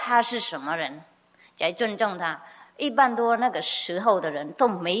知道他是什么人，才尊重他。一般多那个时候的人都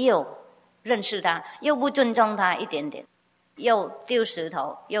没有认识他，又不尊重他一点点，又丢石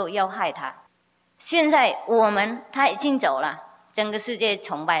头，又要害他。现在他已经走了，整个世界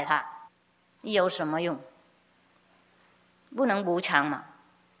崇拜他，有什么用？不能补偿嘛。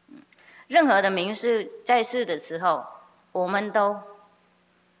任何的名士在世的时候，我们都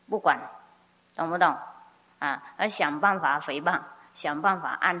不管，懂不懂而想办法诽谤，想办法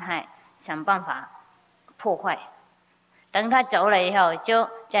暗害，想办法破坏。等他走了以后，就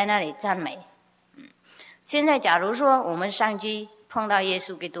在那里赞美。现在假如说我们上去碰到耶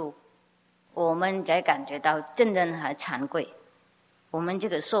稣基督，我们才感觉到真正很惭愧，我们这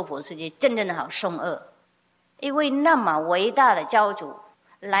个娑婆世界真正的好凶恶。因为那么伟大的教主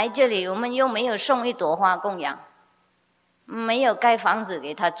来这里，我们又没有送一朵花供养，没有盖房子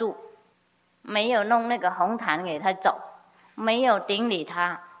给他住，没有弄那个红毯给他走，没有顶礼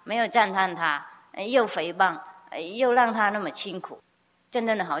他，没有赞叹他，又诽谤，又让他那么辛苦，真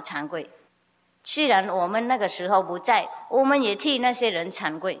正的好惭愧。虽然我们那个时候不在，我们也替那些人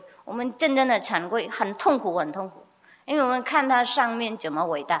惭愧，我们真正的惭愧，很痛苦很痛苦，因为我们看他上面怎么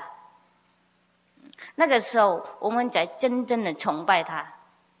伟大，那个时候我们才真正的崇拜他，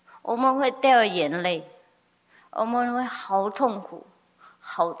我们会掉眼泪，我们会好痛苦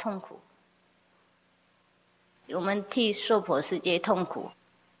好痛苦，我们替娑婆世界痛苦。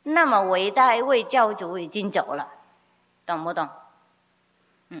那么伟大一位教主已经走了，懂不懂？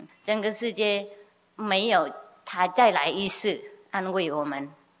整个世界没有他再来一次安慰我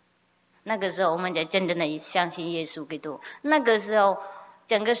们，那个时候我们才真正的相信耶稣基督。那个时候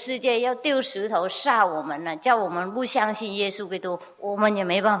整个世界要丢石头杀我们了，叫我们不相信耶稣基督，我们也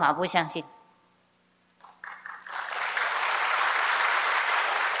没办法不相信。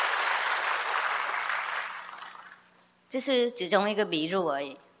这是其中一个比喻而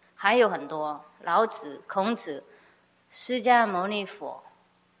已，还有很多，老子、孔子、释迦牟尼佛、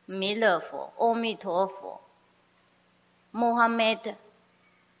弥勒佛、阿弥陀佛、Mohammed、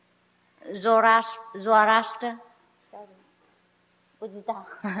Zoroaster， 不知道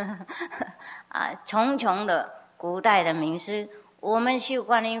重重的古代的名师，我们修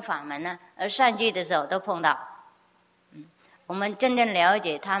观音法门而上去的时候都碰到。我们真正了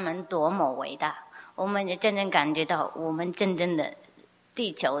解他们多么伟大，我们也真正感觉到我们真正的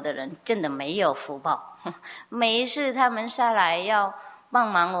地球的人真的没有福报。每一次他们下来要帮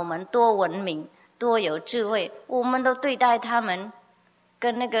忙我们多文明多有智慧，我们都对待他们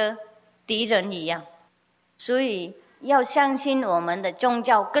跟那个敌人一样。所以要相信我们的宗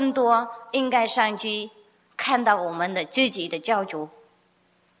教，更多应该上去看到我们的自己的教主，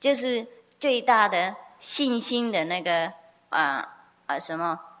这是最大的信心的那个什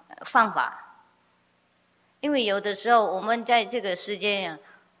么方法。因为有的时候我们在这个世界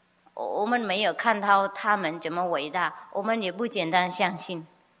我们没有看到他们怎么伟大，我们也不简单相信，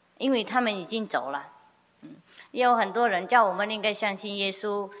因为他们已经走了。也有很多人叫我们应该相信耶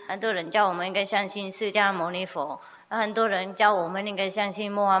稣，很多人叫我们应该相信释迦牟尼佛，很多人叫我们应该相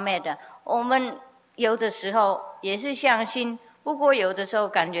信穆罕默德。我们有的时候也是相信不过有的时候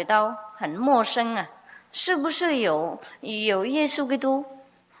感觉到很陌生啊，是不是有耶稣基督？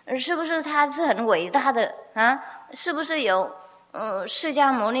是不是他是很伟大的啊？是不是有释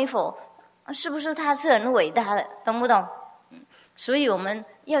迦牟尼佛？是不是他是很伟大的？懂不懂？所以我们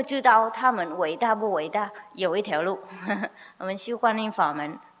要知道他们伟大不伟大，有一条路。我们修观音法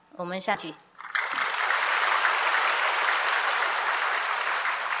门，我们下去。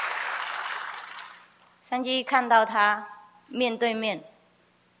上去看到他面对面，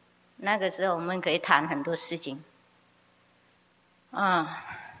那个时候我们可以谈很多事情。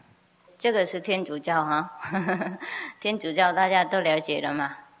这个是天主教哈，天主教大家都了解了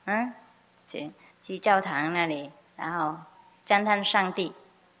嘛？去教堂那里，然后赞叹上帝，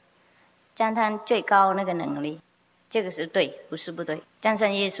赞叹最高那个能力，这个是对，不是不对。赞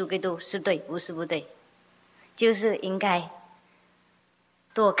叹耶稣基督是对，不是不对，就是应该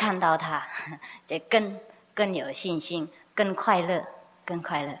多看到他，就更有信心，更快乐，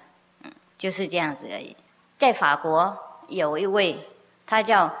就是这样子而已。在法国有一位，他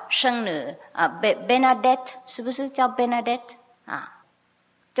叫圣女Bernadette， 是不是叫 Bernadette 啊？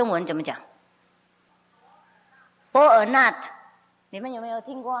中文怎么讲？博尔纳特，你们有没有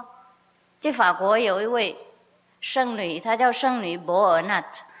听过？在法国有一位圣女，她叫圣女博尔纳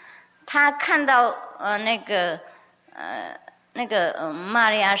特，她看到那个玛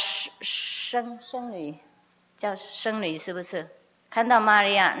利亚圣女，叫圣女是不是？看到玛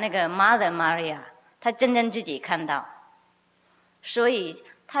利亚那个 Mother Maria， 她真正自己看到，所以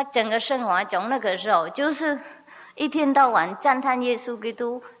她整个生活从那个时候就是一天到晚赞叹耶稣基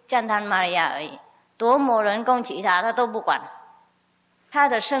督，赞叹玛利亚而已。多么人攻击他，他都不管。他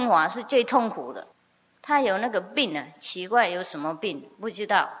的生活是最痛苦的。他有那个病啊，奇怪有什么病不知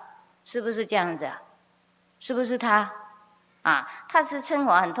道，是不是这样子啊？是不是他啊？他是生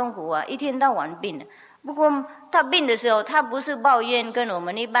活很痛苦啊，一天到晚病。不过他病的时候，他不是抱怨，跟我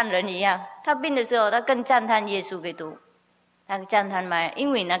们一般人一样。他病的时候，他更赞叹耶稣基督，他赞叹玛利亚，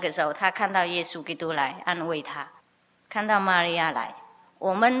因为那个时候他看到耶稣基督来安慰他，看到玛利亚来，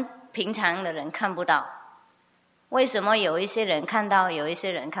我们平常的人看不到。为什么有一些人看到，有一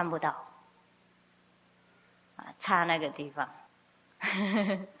些人看不到？差那个地方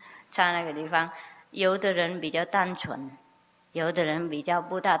差那个地方。有的人比较单纯，有的人比较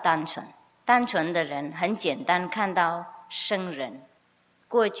不大单纯。单纯的人很简单，看到圣人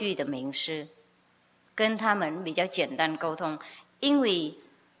过去的名师，跟他们比较简单沟通。因为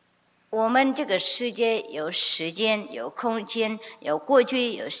我们这个世界有时间，有空间，有过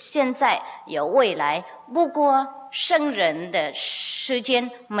去，有现在，有未来。不过圣人的时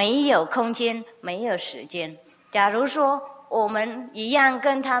间没有空间，没有时间。假如说我们一样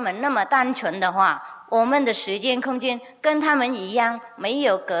跟他们那么单纯的话，我们的时间空间跟他们一样没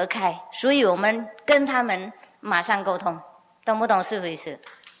有隔开，所以我们跟他们马上沟通。懂不懂是不是？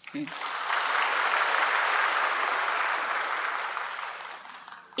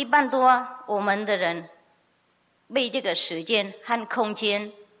一般多我们的人被这个时间和空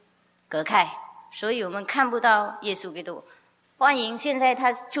间隔开，所以我们看不到耶稣基督。欢迎现在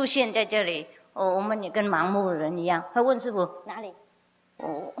他出现在这里，我们也跟盲目的人一样，会问师父哪里？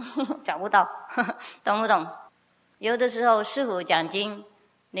找不到，懂不懂？有的时候师父讲经，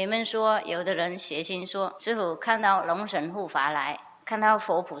你们说有的人写信说师父看到龙神护法来，看到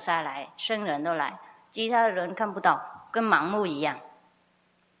佛菩萨来，圣人都来，其他的人看不到，跟盲目一样。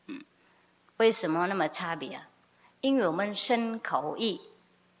为什么那么差别啊？因为我们身口意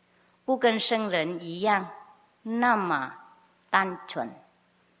不跟圣人一样那么单纯，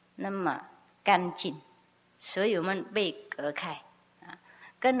那么干净，所以我们被隔开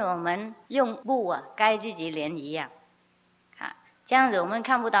跟我们用布盖自己脸一样这样子我们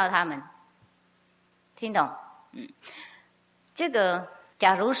看不到他们。听懂？这个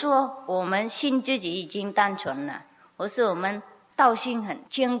假如说我们心自己已经单纯了，或是我们道心很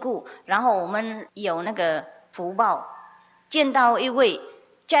坚固，然后我们有那个福报，见到一位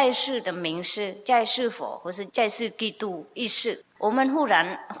在世的名师，在世佛或是在世基督一世，我们忽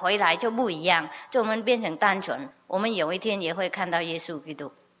然回来就不一样，就我们变成单纯。我们有一天也会看到耶稣基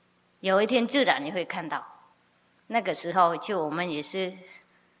督，有一天自然也会看到。那个时候就我们也是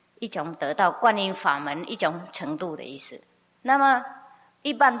一种得到观音法门一种程度的意思。那么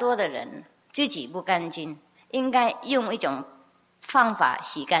一般多的人自己不干净，应该用一种方法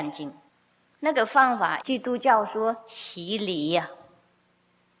洗干净。那个方法基督教说洗礼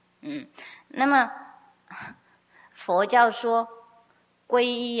那么佛教说皈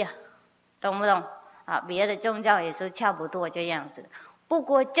依懂不懂别的宗教也是差不多这样子。不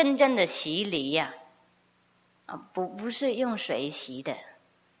过真正的洗礼不是用水洗的，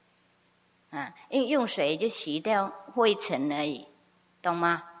用水就洗掉灰尘而已，懂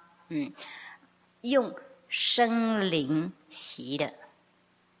吗？用生灵洗的。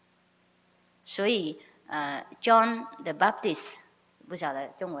所以John the Baptist 不晓得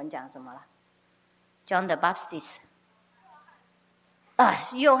中文讲什么了。John the Baptist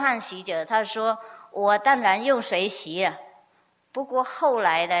约翰洗者，他说我当然用水洗了，不过后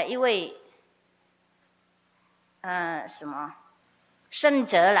来的一位圣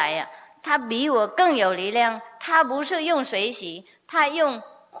者来呀，他比我更有力量，他不是用水洗，他用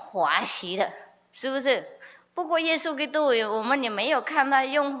火洗的，是不是？不过耶稣基督我们也没有看他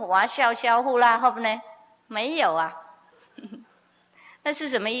用火烧呼啦，后呢？没有啊。那是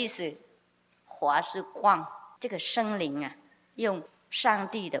什么意思？火是光，这个生灵啊，用上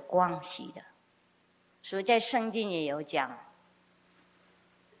帝的光洗的。所以在圣经也有讲，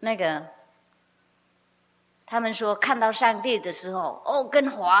那个他们说看到上帝的时候，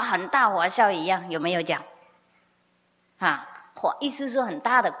跟火很大火烧一样，有没有讲？火意思说很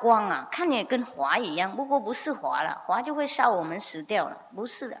大的光啊，看见跟火一样，不过不是火了，火就会烧我们死掉了，不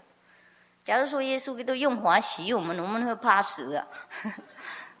是的。假如说耶稣基督用火洗我们会怕死啊。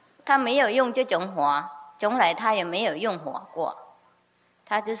他没有用这种火，从来他也没有用火过，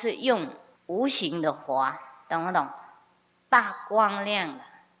他就是用无形的火，懂不懂？大光亮的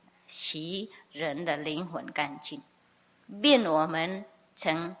洗人的灵魂干净，变我们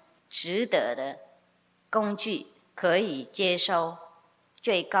成值得的工具，可以接受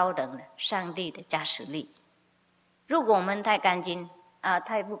最高等的上帝的加持力。如果我们太干净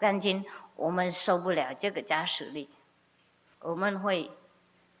太不干净，我们受不了这个加持力，我们会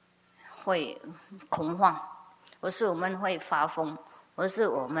恐慌，或是我们会发疯，或是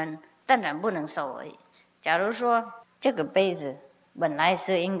我们当然不能受而已。假如说这个杯子本来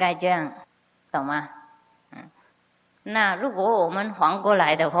是应该这样，懂吗？那如果我们反过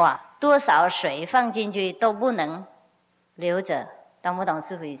来的话，多少水放进去都不能留着，懂不懂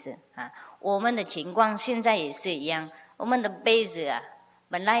是不是意思？我们的情况现在也是一样，我们的杯子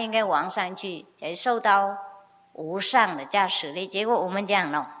本来应该往上去，才受到无上的加持力，结果我们这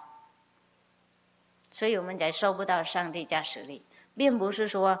样弄，所以我们才收不到上帝加持力。并不是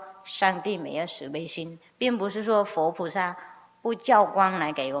说上帝没有慈悲心，并不是说佛菩萨不教光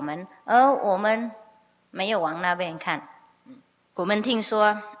来给我们，而我们没有往那边看。我们听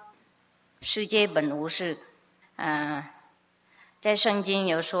说世界本无事，在圣经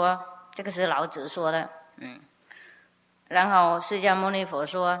有说，这个是老子说的，然后释迦牟尼佛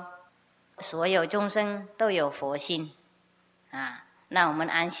说所有众生都有佛心那我们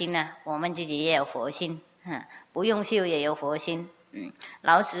安心了，我们自己也有佛心，不用修也有佛心。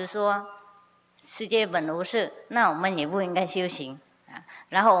老子说世界本无事，那我们也不应该修行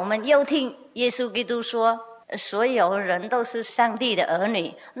然后我们又听耶稣基督说所有人都是上帝的儿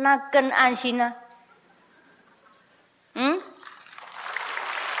女，那更安心了。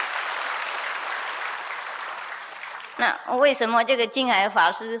那为什么这个净海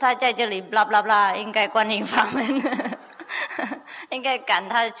法师他在这里 blah blah blah 应该观音法门应该赶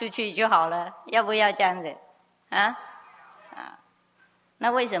他出去就好了，要不要这样子那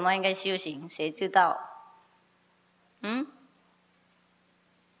为什么应该修行？谁知道？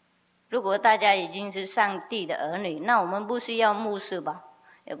如果大家已经是上帝的儿女，那我们不需要牧师吧，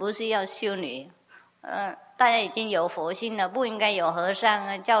也不需要修女。大家已经有佛心了，不应该有和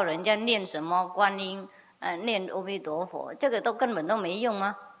尚叫人家念什么观音念阿弥陀佛，这个都根本都没用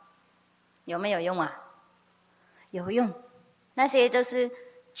啊。有没有用啊？有用，那些都是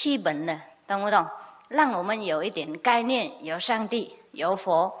基本的，懂不懂？让我们有一点概念，有上帝有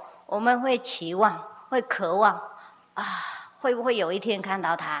佛，我们会期望，会渴望会不会有一天看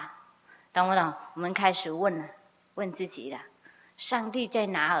到他，懂不懂？我们开始问自己了，上帝在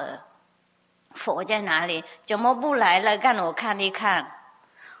哪儿？佛在哪里？怎么不来了？让我看一看，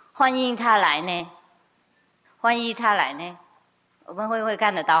欢迎他来呢？欢迎他来呢？我们会不会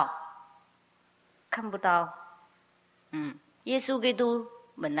看得到？看不到。耶稣基督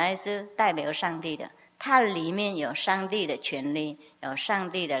本来是代表上帝的，他里面有上帝的权利，有上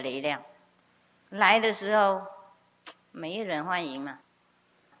帝的力量。来的时候没人欢迎嘛。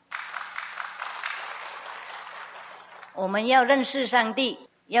我们要认识上帝，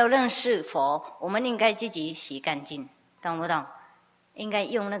要认识佛，我们应该自己洗干净，懂不懂？应该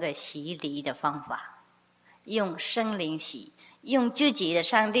用那个洗礼的方法，用圣灵洗，用自己的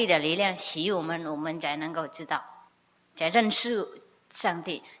上帝的力量洗我们，我们才能够知道，才认识上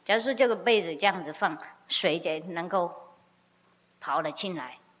帝。假如说这个杯子这样子放，水才能够跑得进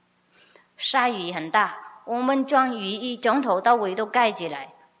来。鲨鱼很大，我们装鱼衣从头到尾都盖起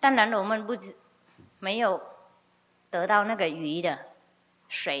来，当然我们没有得到那个鱼的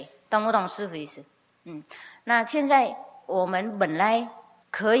水，懂不懂师父意思？那现在我们本来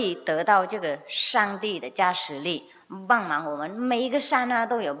可以得到这个上帝的加持力帮忙我们，每一个刹那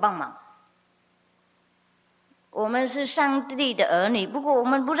都有帮忙。我们是上帝的儿女，不过我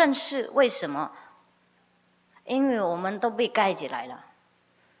们不认识，为什么？因为我们都被盖起来了。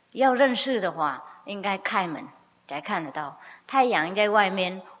要认识的话，应该开门才看得到。太阳在外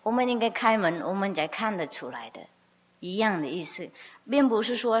面，我们应该开门，我们才看得出来的。一样的意思，并不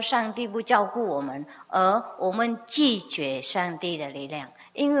是说上帝不照顾我们，而我们拒绝上帝的力量，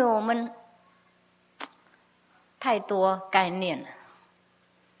因为我们太多概念了，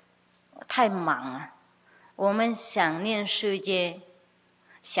太忙了。我们想念世界，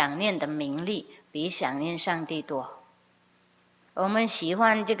想念的名利比想念上帝多。我们喜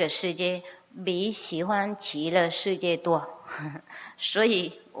欢这个世界比喜欢极乐世界多，所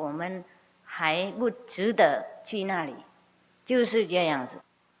以我们还不值得去那里，就是这样子。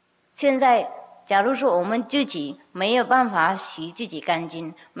现在假如说我们自己没有办法洗自己干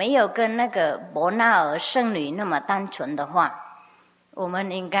净，没有跟那个伯纳尔圣女那么单纯的话，我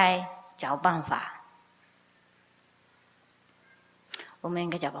们应该找办法。我们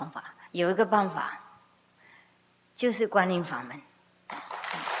应该找办法，有一个办法就是观音法门。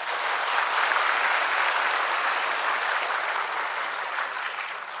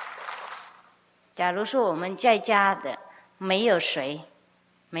假如说我们在家的没有水，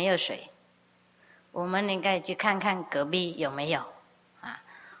我们应该去看看隔壁有没有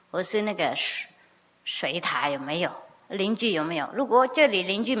或是那个水塔有没有，邻居有没有。如果这里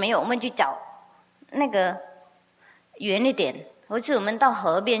邻居没有，我们去找那个远一点，或是我们到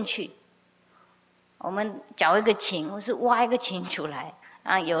河边去，我们找一个井，或是挖一个井出来，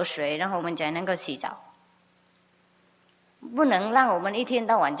有水，然后我们才能够洗澡。不能让我们一天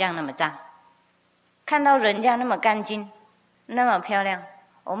到晚这样那么脏。看到人家那么干净，那么漂亮，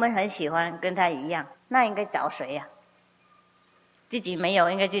我们很喜欢跟他一样，那应该找谁呀？自己没有，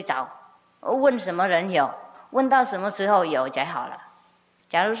应该去找。问什么人有？问到什么时候有才好了。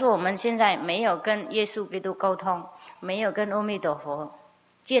假如说我们现在没有跟耶稣基督沟通，没有跟阿弥陀佛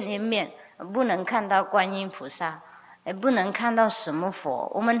见一面，不能看到观音菩萨，也不能看到什么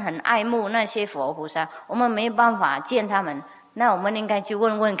佛，我们很爱慕那些佛菩萨，我们没办法见他们，那我们应该去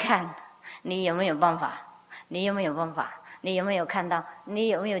问问看，你有没有办法？你有没有办法？你有没有看到？你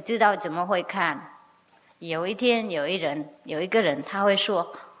有没有知道怎么会看？有一天有一个人他会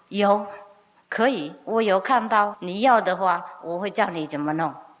说有，可以，我有看到，你要的话我会教你怎么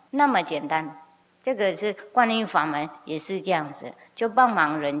弄，那么简单。这个是观音法门也是这样子，就帮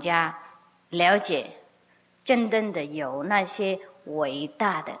忙人家了解真正的有那些伟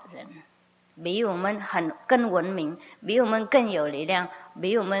大的人，比我们更文明，比我们更有力量，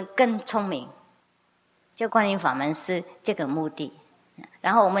比我们更聪明。就观音法门是这个目的，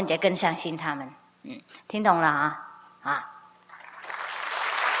然后我们就更相信他们。听懂了啊？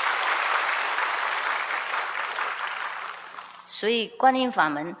所以观音法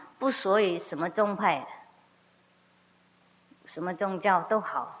门不属于什么宗派，什么宗教都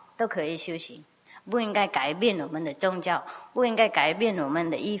好，都可以修行，不应该改变我们的宗教，不应该改变我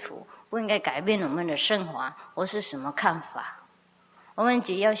们的衣服，不应该改变我们的生活或是什么看法。我们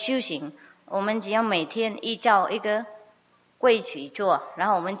只要修行，我们只要每天依照一个规矩做，然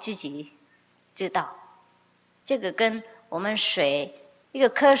后我们自己知道，这个跟我们学一个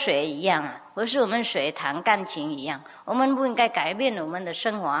科学一样不是我们学弹钢琴一样。我们不应该改变我们的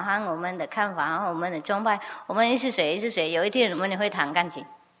生活和我们的看法和我们的宗派。我们一直学，有一天我们也会弹钢琴，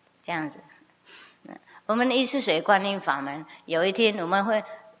这样子。我们一直学观音法门，有一天我们会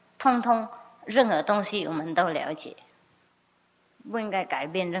通通任何东西我们都了解，不应该改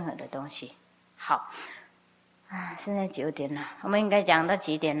变任何的东西。好，现在9点了，我们应该讲到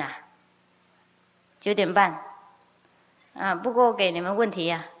几点了？9点半。不过给你们问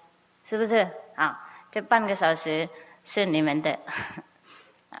题是不是？这半个小时是你们的。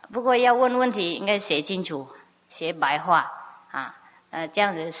不过要问题应该写清楚，写白话这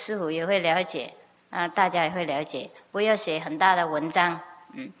样子师父也会了解，大家也会了解，不要写很大的文章，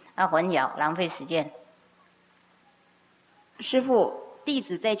混淆浪费时间。师父，弟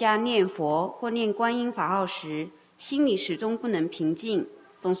子在家念佛或念观音法号时，心里始终不能平静，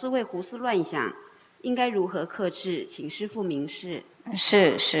总是会胡思乱想，应该如何克制？请师父明示。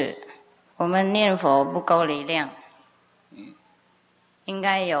是，我们念佛不够力量，应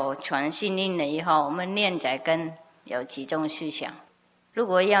该有传心印了以后，我们念才跟有集中思想。如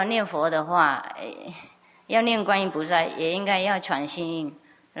果要念佛的话，要念观音菩萨，也应该要传心印，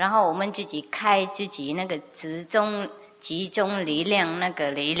然后我们自己开自己那个集中力量那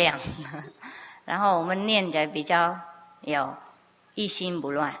个力量，然后我们念才比较有一心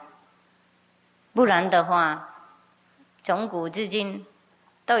不乱。不然的话，从古至今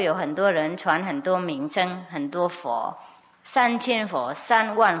都有很多人传很多名称，很多佛，3000佛、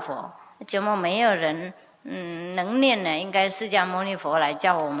3万佛，怎么没有人能念呢？应该释迦牟尼佛来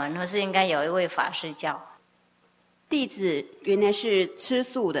教我们，或是应该有一位法师教。弟子原来是吃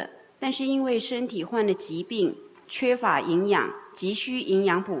素的，但是因为身体患了疾病，缺乏营养，急需营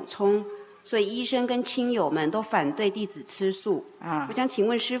养补充，所以医生跟亲友们都反对弟子吃素。我想请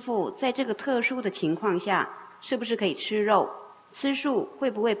问师父，在这个特殊的情况下，是不是可以吃肉？吃素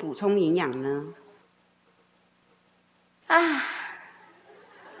会不会补充营养呢？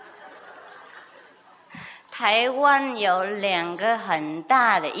台湾有2个很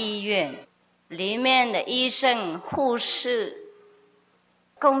大的医院，里面的医生、护士、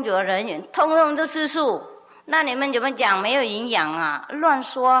工作人员通通都吃素，那你们怎么讲没有营养啊？乱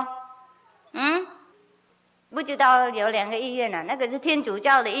说。不知道有2个医院呢，那个是天主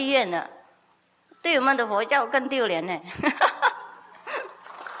教的医院呢，对我们的佛教更丢脸呢。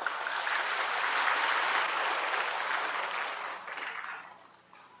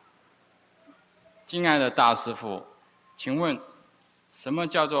敬爱的大师父，请问什么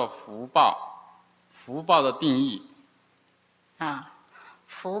叫做福报？福报的定义？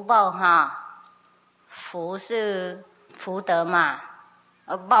福报福是福德嘛，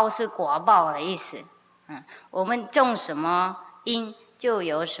报是果报的意思。我们种什么因就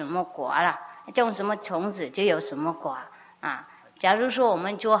有什么果了，种什么种子就有什么果啊。假如说我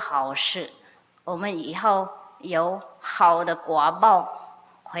们做好事，我们以后有好的果报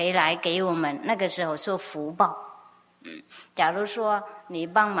回来给我们，那个时候说福报。假如说你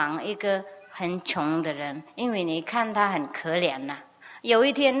帮忙一个很穷的人，因为你看他很可怜呐，有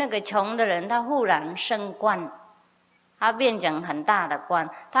一天那个穷的人他忽然升官，他变成很大的官，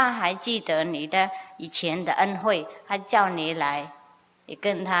他还记得你的以前的恩惠，他叫你来也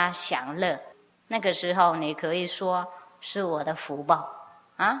跟他享乐，那个时候你可以说是我的福报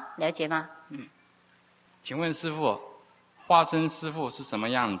啊，了解吗？请问师父，化身师父是什么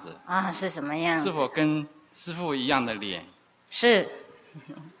样子？是什么样子？是否跟师父一样的脸？是。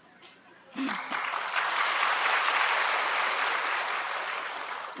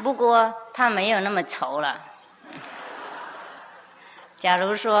不过他没有那么丑了。假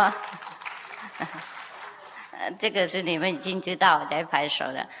如说这个是你们已经知道在拍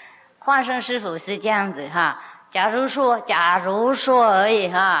手的，化身师父是这样子假如说而已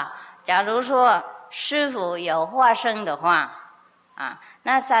假如说师父有化身的话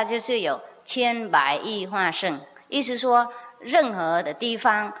那他就是有千百亿化身，意思说任何的地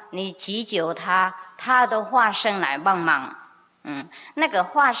方你祈求他都化身来帮忙。那个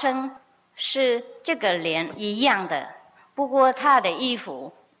化身是这个脸一样的，不过他的衣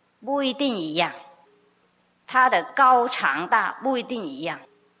服不一定一样，他的高长大不一定一样，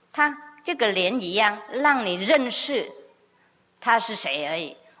他这个脸一样，让你认识他是谁而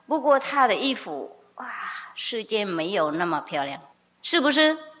已。不过他的衣服世界没有那么漂亮，是不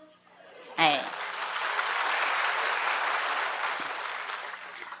是？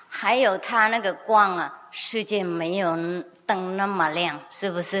还有他那个光世界没有灯那么亮，是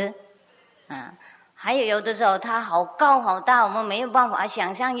不是？还有的时候他好高好大，我们没有办法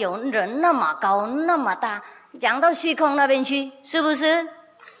想象有人那么高那么大，讲到虚空那边去，是不是？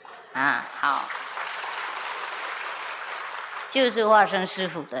好，就是化身师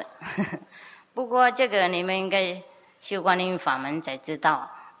父的。不过这个你们应该修观音法门才知道，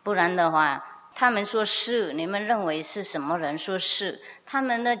不然的话他们说是，你们认为是什么人说是？他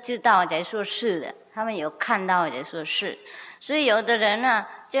们都知道才说是的，他们有看到才说是。所以有的人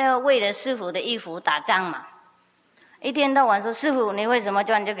就为了师父的衣服打仗嘛，一天到晚说师父你为什么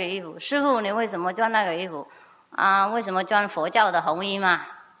穿这个衣服？师父你为什么穿那个衣服？为什么穿佛教的红衣嘛？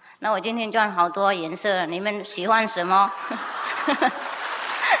那我今天穿好多颜色，你们喜欢什么？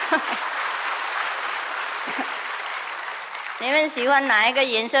你们喜欢哪一个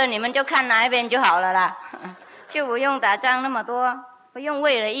颜色，你们就看哪一边就好了啦，就不用打仗那么多，不用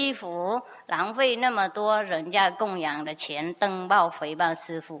为了衣服浪费那么多人家供养的钱，登报回报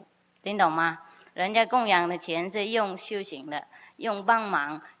师父，听懂吗？人家供养的钱是用修行的，用帮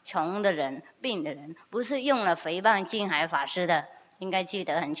忙穷的人、病的人，不是用了诽谤净海法师的，应该记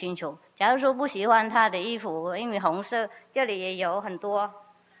得很清楚。假如说不喜欢他的衣服，因为红色，这里也有很多。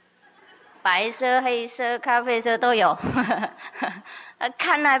白色、黑色、咖啡色都有，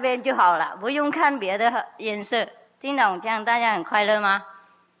看那边就好了，不用看别的颜色，听懂？这样大家很快乐吗？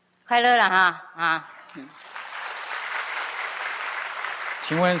快乐了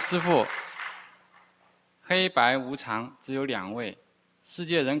请问师父，黑白无常只有2位，世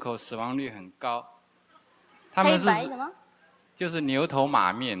界人口死亡率很高，他们是黑白什么？就是牛头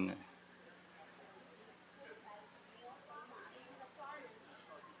马面的。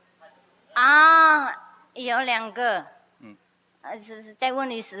啊，有2个。是再问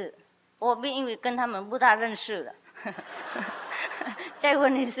一次，我因为跟他们不大认识了。再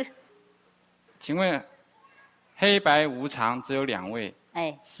问一次。请问，黑白无常只有2位，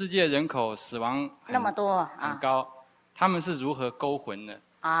哎，世界人口死亡那么多很高，他们是如何勾魂的？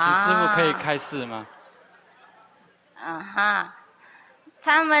啊，请师父可以开示吗？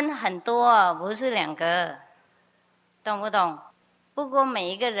他们很多，不是2个，懂不懂？不过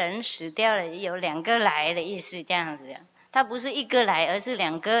每一个人死掉了，有2个来的意思，这样子。他不是1个来，而是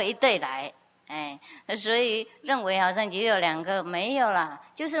2个一对来。所以认为好像只有2个，没有啦，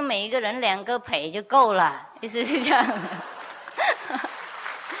就是每一个人2个陪就够了，意思是这样。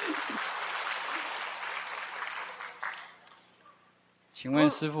请问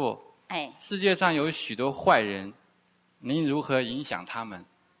师父，世界上有许多坏人，您如何影响他们？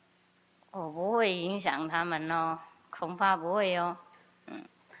我不会影响他们哦，恐怕不会哦。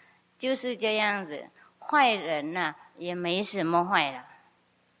就是这样子，坏人呐，也没什么坏了。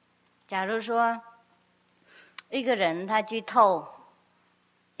假如说一个人他去偷，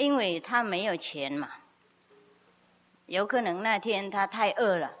因为他没有钱嘛，有可能那天他太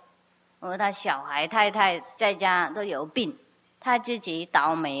饿了，或他小孩太太在家都有病，他自己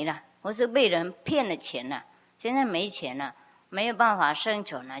倒霉了，或是被人骗了钱了，现在没钱了，没有办法生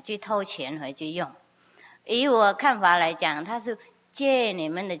存了，去偷钱回去用。以我看法来讲，他是借你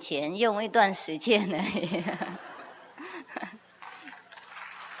们的钱用一段时间而已。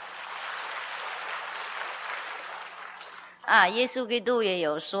耶稣基督也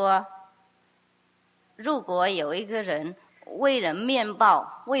有说，如果有一个人为了面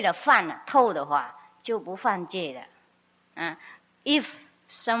包、为了饭偷的话，就不犯戒了。If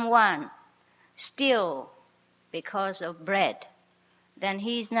someone steal because of bread, then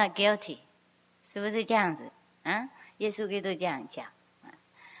he is not guilty， 是不是这样子？耶稣基督这样讲。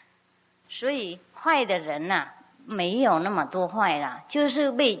所以坏的人呐，没有那么多坏啦，就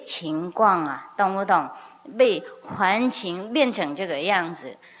是被情况懂不懂？被环境变成这个样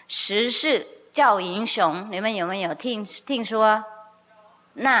子，时势造英雄，你们有没有听说？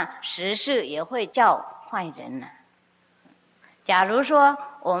那时势也会造坏人假如说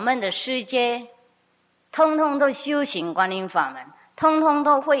我们的世界通通都修行观音法门，通通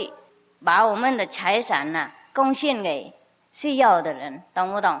都会把我们的财产贡献给需要的人，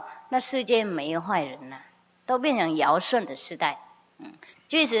懂不懂？那世界没有坏人都变成尧舜的时代。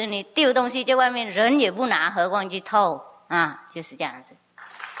即使你丢东西在外面，人也不拿，何况去偷就是这样子。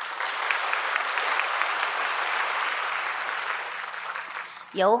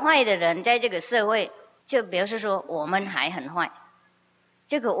有坏的人在这个社会，就表示说我们还很坏，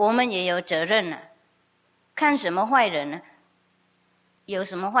这个我们也有责任看什么坏人呢？有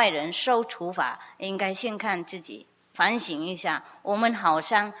什么坏人受处罚，应该先看自己，反省一下，我们好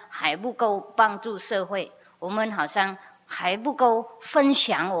像还不够帮助社会，我们好像还不够分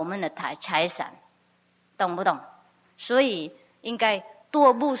享我们的财产，懂不懂？所以应该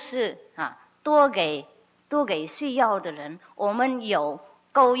多布施多给需要的人，我们有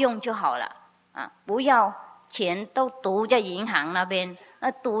够用就好了不要钱都堵在银行那边，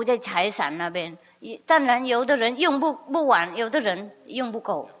堵在财产那边。当然有的人用不完，有的人用不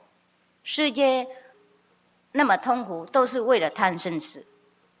够。世界那么痛苦，都是为了贪生死，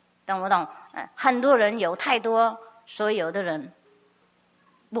懂不懂？很多人有太多，所以有的人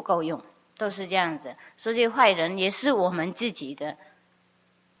不够用，都是这样子。所以坏人也是我们自己的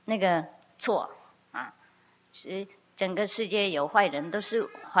那个错所以整个世界有坏人，都是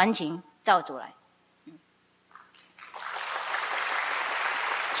环境造出来。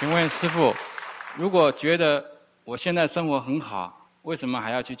请问师父，如果觉得我现在生活很好，为什么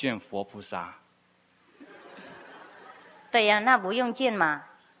还要去见佛菩萨？对呀，那不用见嘛，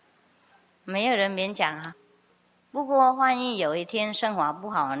没有人勉强不过万一有一天生活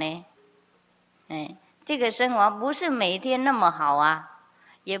不好呢？这个生活不是每天那么好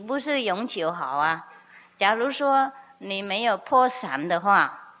也不是永久好假如说你没有破产的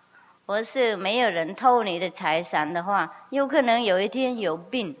话，或是没有人偷你的财产的话，有可能有一天有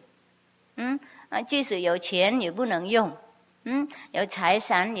病，即使有钱也不能用，有财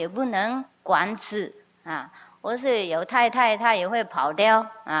产也不能管制或是有太太他也会跑掉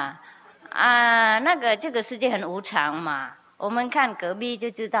这个世界很无常嘛。我们看隔壁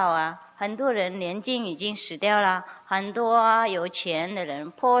就知道很多人年轻已经死掉了，很多有钱的人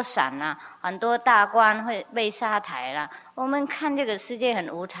破产了，很多大官会被下台了。我们看这个世界很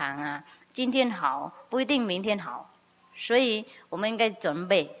无常今天好不一定明天好，所以我们应该准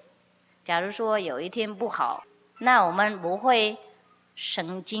备，假如说有一天不好，那我们不会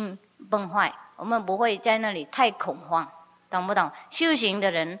神经崩坏，我们不会在那里太恐慌，懂不懂？修行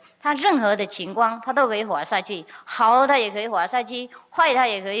的人，他任何的情况他都可以活下去，好他也可以活下去，坏他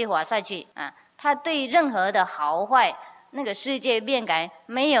也可以活下去啊。他对任何的好坏那个世界变改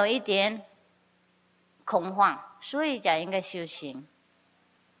没有一点恐慌，所以才应该修行。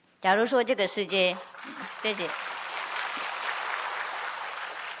假如说这个世界，谢谢。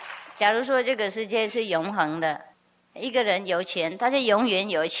假如说这个世界是永恒的，一个人有钱，他就永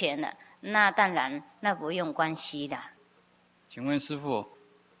远有钱了，那当然那不用关系的。请问师父，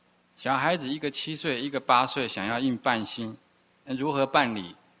小孩子一个7岁，一个8岁，想要印半心，如何办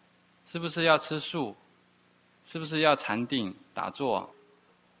理？是不是要吃素？是不是要禅定打坐？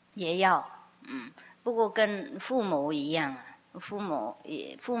也要，不过跟父母一样啊，父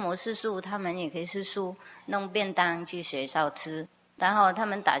母吃素，他们也可以吃素，弄便当去学校吃，然后他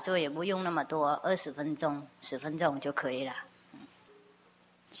们打坐也不用那么多，20分钟、10分钟就可以了。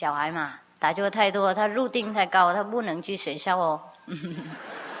小孩嘛，打坐太多，他入定太高，他不能去学校哦。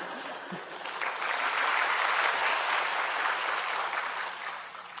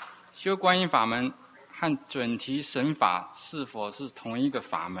修观音法门和准提神法是否是同一个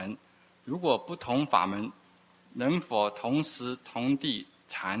法门？如果不同法门，能否同时同地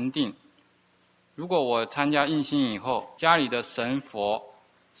禅定？如果我参加印心以后，家里的神佛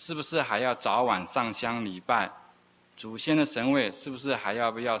是不是还要早晚上香礼拜？祖先的神位是不是还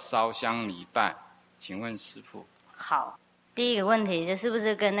要不要烧香礼拜？请问师父。好，第一个问题是不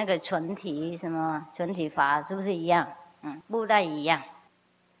是跟那个纯提法是不是一样？不太一样。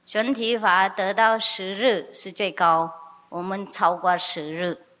纯提法得到10日是最高，我们超过10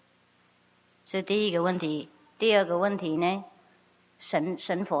日，是第一个问题。第二个问题呢，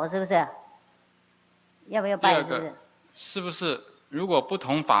神佛是不是？要不要拜？是不是？是不是如果不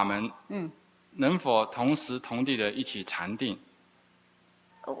同法门，能否同时同地的一起禅定？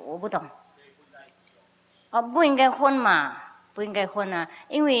我不懂。不应该混嘛，不应该混啊，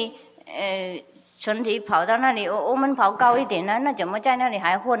因为纯提跑到那里，我们跑高一点了，那怎么在那里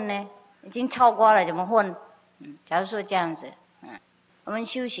还混呢？已经超过了，怎么混？假如说这样子，我们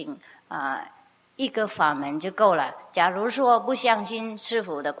修行一个法门就够了。假如说不相信师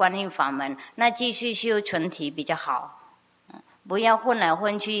父的观音法门，那继续修纯提比较好，不要混来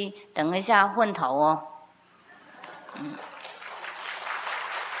混去，等一下混头哦。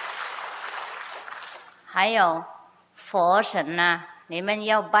还有佛神啊，你们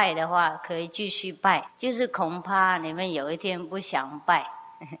要拜的话可以继续拜，就是恐怕你们有一天不想拜，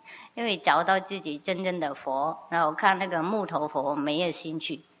因为找到自己真正的佛，然后看那个木头佛没有兴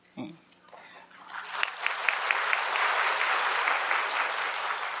趣。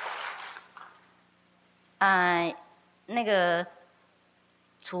那个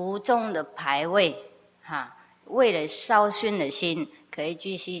初中的牌位为了烧熏的心，可以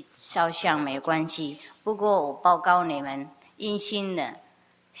继续烧香没关系。不过我报告你们，阴心的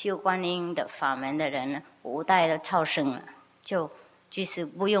修观音的法门的人5代都超生了，就即使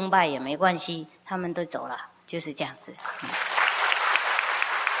不用拜也没关系，他们都走了，就是这样子。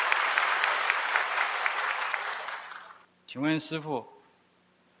请问师父，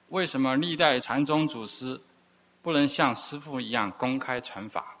为什么历代禅宗祖师不能像师父一样公开传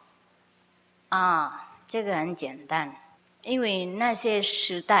法？这个很简单，因为那些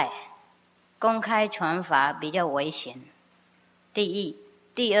时代公开传法比较危险。第一，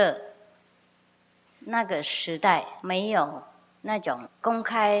第二，那个时代没有那种公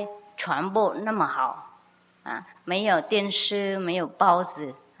开传播那么好没有电视，没有报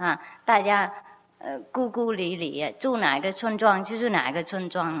纸大家孤孤立立住哪个村庄就是哪个村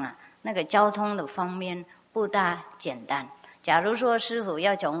庄那个交通的方面不大简单。假如说师父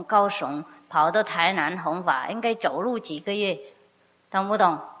要从高雄跑到台南弘法，应该走路几个月，懂不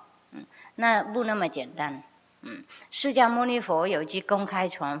懂？那不那么简单。释迦牟尼佛有去公开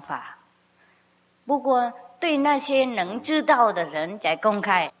传法，不过对那些能知道的人才公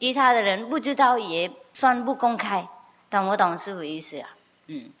开，其他的人不知道也算不公开，懂不懂师父意思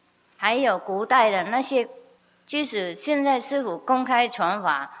还有古代的那些，即使现在师父公开传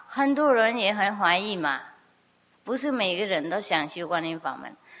法，很多人也很怀疑嘛，不是每个人都想修观音法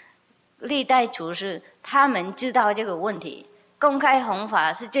门。历代祖师他们知道这个问题，公开弘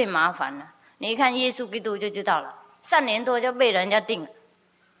法是最麻烦的。你看耶稣基督就知道了，3年多就被人家定了，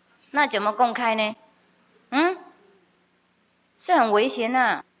那怎么公开呢？是很危险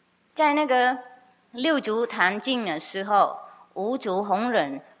在那个六祖坛经的时候，五祖弘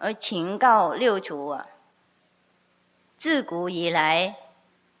忍而请告六祖自古以来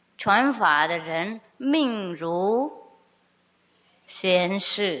传法的人命如悬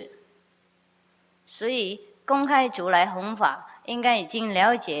石，所以公开出来弘法，应该已经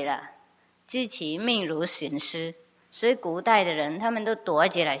了解了，知其命如损失，所以古代的人他们都躲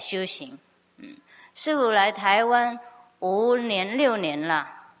起来修行。师父来台湾5年6年了，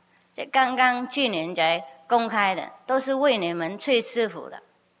这刚刚去年才公开的，都是为你们催师父的。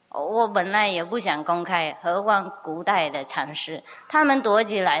我本来也不想公开，何况古代的禅师，他们躲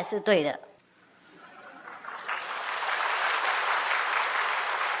起来是对的。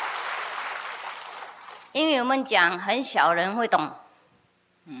因为我们讲很少人会懂，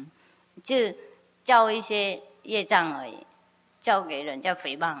就教一些业障而已，教给人家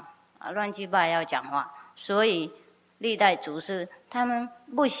诽谤乱七八糟讲话，所以历代祖师他们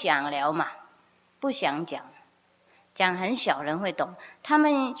不想聊嘛，不想讲，讲很少人会懂。他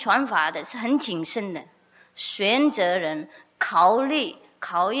们传法的是很谨慎的，选择人考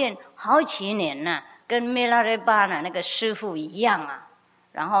验好几年呐，跟米拉雷巴呢那个师父一样啊，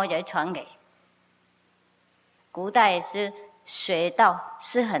然后再传给。古代是学道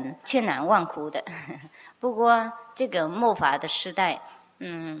是很千难万苦的，不过这个末法的时代，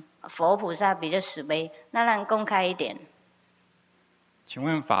佛菩萨比较慈悲，那让公开一点。请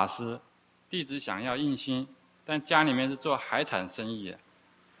问法师，弟子想要印心，但家里面是做海产生意的，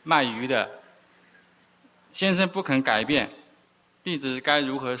卖鱼的，先生不肯改变，弟子该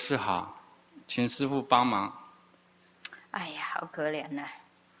如何是好？请师父帮忙。哎呀，好可怜呐！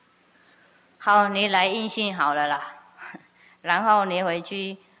好，你来印心好了啦，然后你回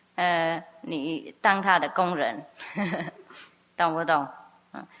去，你当他的工人，懂不懂？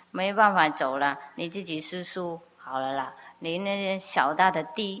没办法走了，你自己吃素好了啦。你那些小他的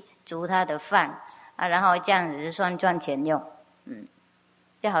地，煮他的饭啊，然后这样子算赚钱用，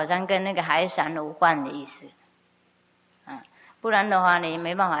就好像跟那个海产无关的意思，不然的话你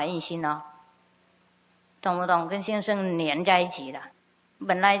没办法印心哦，懂不懂？跟先生黏在一起了。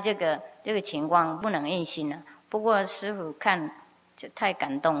本来这个情况不能印心了，不过师父看就太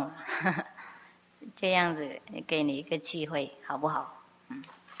感动了，这样子给你一个机会，好不好？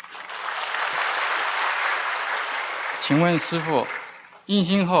请问师父，印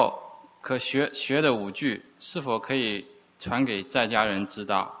心后可学的5句是否可以传给在家人知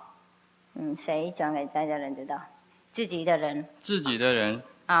道？谁传给在家人知道？自己的人。自己的人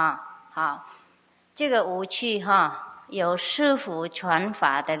啊，好，这个5句有师父传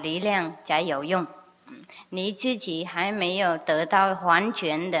法的力量才有用。你自己还没有得到完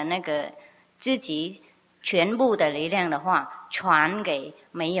全的那个自己全部的力量的话，传给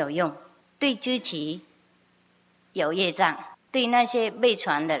没有用，对自己有业障，对那些被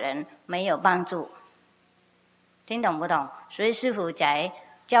传的人没有帮助。听懂不懂？所以师父才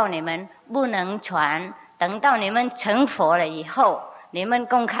叫你们不能传，等到你们成佛了以后，你们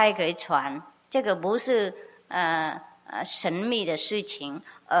公开可以传。这个不是神秘的事情，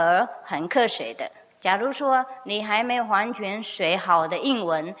而很科学的。假如说你还没完全学好的英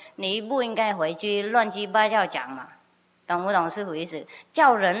文，你不应该回去乱七八糟讲嘛，懂不懂师父意思？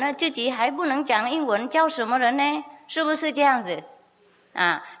教人呢，自己还不能讲英文，教什么人呢？是不是这样子？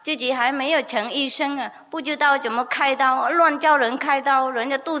自己还没有成医生啊，不知道怎么开刀，乱教人开刀，人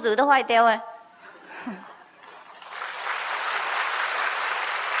家肚子都坏掉啊。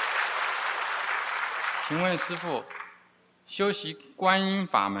请问师父，修习观音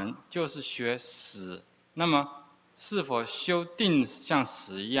法门就是学死，那么是否修定像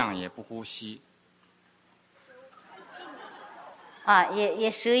死一样也不呼吸？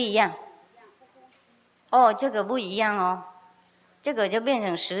也是一样。这个不一样哦，这个就变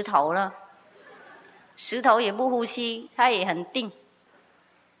成石头了。石头也不呼吸，它也很定。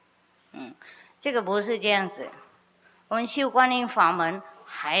这个不是这样子。我们修观音法门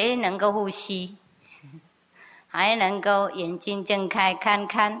还能够呼吸，还能够眼睛睁开看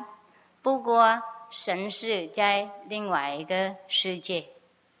看，不过神是在另外一个世界。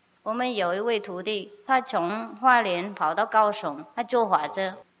我们有一位徒弟，他从花莲跑到高雄，他坐火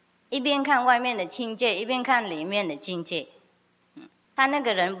车，一边看外面的境界，一边看里面的境界。他那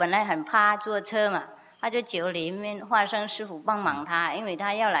个人本来很怕坐车嘛，他就求里面化生师父帮忙他，因为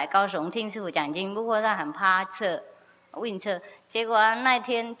他要来高雄听师父讲经，不过他很怕晕车。结果那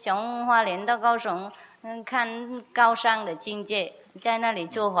天从花莲到高雄，看高山的境界，在那里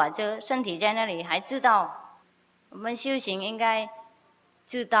坐火车，身体在那里还知道。我们修行应该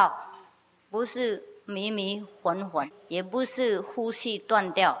知道，不是迷迷混混，也不是呼吸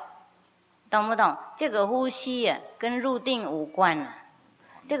断掉，懂不懂？这个呼吸跟入定无关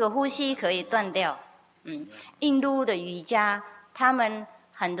这个呼吸可以断掉。印度的瑜伽，他们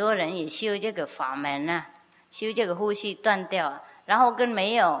很多人也修这个法门修这个呼吸断掉，然后跟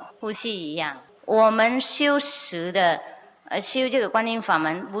没有呼吸一样。我们修持的修这个观音法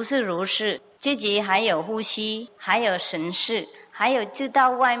门不是如是，自己还有呼吸，还有神识，还有知道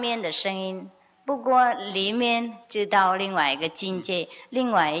外面的声音，不过里面知道另外一个境界，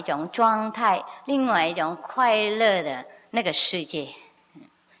另外一种状态，另外一种快乐的那个世界，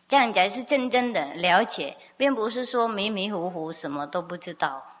这样才是真正的了解，并不是说迷迷糊糊什么都不知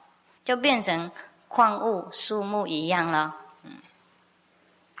道，就变成矿物树木一样了。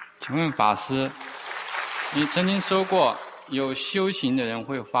请问法师，你曾经说过有修行的人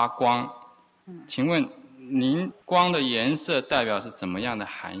会发光，请问您光的颜色代表是怎么样的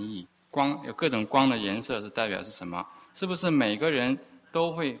含义？光有各种光的颜色是代表是什么？是不是每个人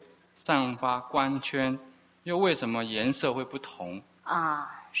都会散发光圈？又为什么颜色会不同？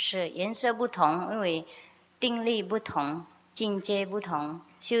是颜色不同，因为定力不同，境界不同，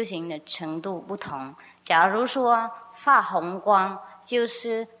修行的程度不同。假如说发红光，就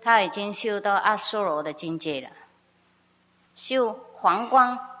是他已经修到阿修罗的境界了；修黄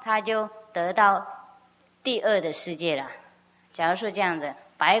光，他就得到第二的世界了。假如说这样子，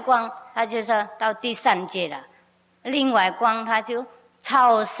白光他就是到第三界了，另外光他就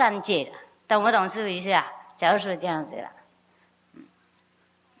超三界了，懂不懂是不是啊？假如说这样子了，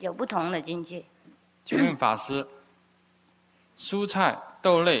有不同的境界。请问法师，蔬菜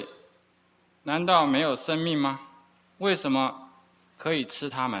豆类难道没有生命吗？为什么可以吃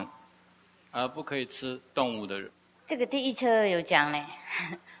它们，而不可以吃动物的人？这个第一册有讲呢。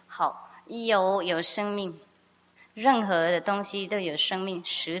好，有生命，任何的东西都有生命，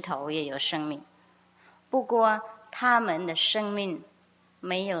石头也有生命，不过它们的生命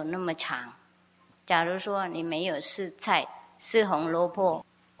没有那么长。假如说你没有吃菜，吃红萝卜，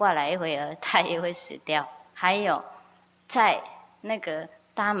过来一会儿它也会死掉。还有在那个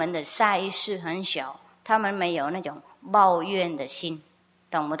他们的下意识很小，他们没有那种抱怨的心，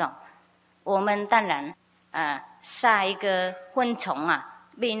懂不懂？我们当然杀一个昆虫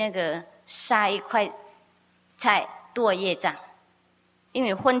比那个杀一块菜多业障，因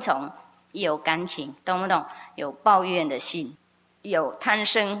为昆虫有感情，懂不懂？有抱怨的心，有贪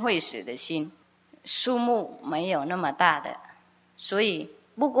生会死的心，树木没有那么大的，所以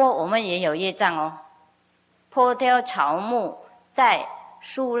不过我们也有业障哦。坡雕草木在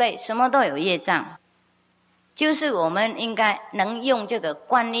树类什么都有业障，就是我们应该能用这个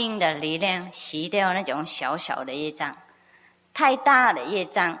观音的力量洗掉那种小小的业障，太大的业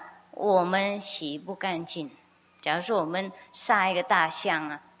障我们洗不干净。假如说我们杀一个大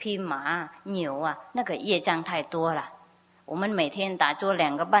象匹马牛那个业障太多了，我们每天打坐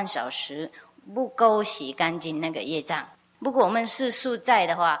2个半小时不够洗干净那个业障。不过我们是素在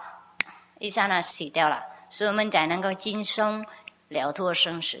的话，一刹那洗掉了，所以我们才能够轻松了脱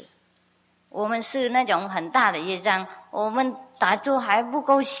生死。我们是那种很大的业障，我们打坐还不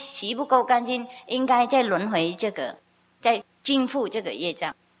够洗不够干净，应该再轮回这个，再尽付这个业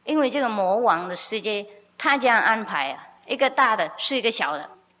障。因为这个魔王的世界他这样安排一个大的是一个小的，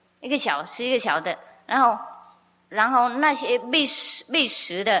一个小是一个小的，然后那些被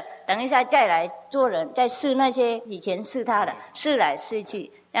食的等一下再来做人，再试那些以前试他的，试来试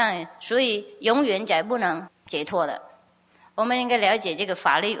去，所以永远才不能解脱的。我们应该了解这个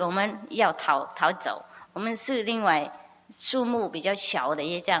法律，我们要逃走。我们是另外数目比较小的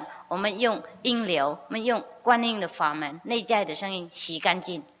业障，我们用音流，我们用观音的法门，内在的声音洗干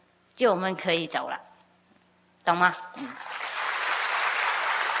净，就我们可以走了，懂吗？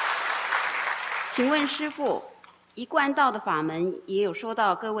请问师父，一贯道的法门也有说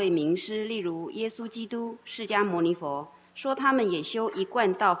到各位名师，例如耶稣基督、释迦牟尼佛，说他们也修一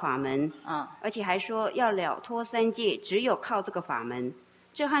贯道法门，而且还说要了脱3界，只有靠这个法门。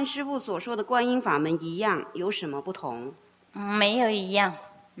这和师父所说的观音法门一样，有什么不同？没有一样。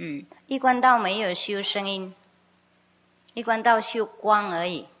一贯道没有修声音，一贯道修光而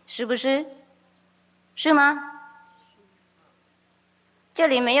已，是不是？是吗？这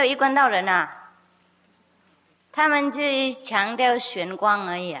里没有一贯道人他们只强调玄光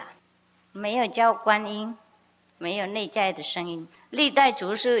而已没有教观音，没有内在的声音。历代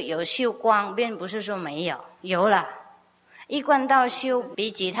祖师有修光，并不是说没有，有了。一贯道修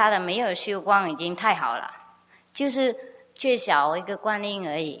比其他的没有修光已经太好了，就是缺少一个观音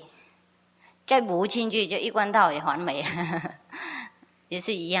而已，再补进去就一贯道也完美了也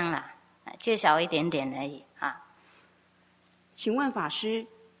是一样啦，缺少一点点而已请问法师，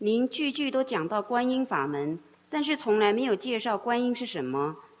您句句都讲到观音法门，但是从来没有介绍观音是什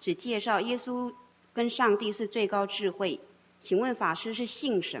么，只介绍耶稣跟上帝是最高智慧。请问法师是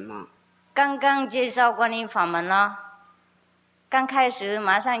信什么？刚刚介绍观音法门了，刚开始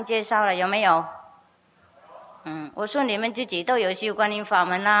马上介绍了，有没有？我说你们自己都有修观音法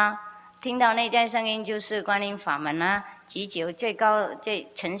门啦，听到内在声音就是观音法门啦，祈求最高最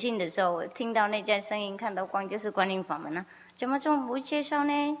诚信的时候，我听到内在声音，看到光，就是观音法门啊，怎么这么不介绍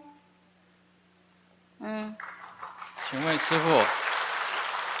呢？请问师父，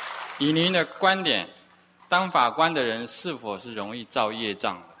以您的观点，当法官的人是否是容易造业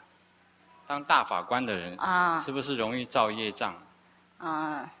障的？当大法官的人是不是容易造业障？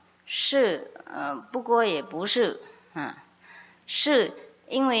是，不过也不是，是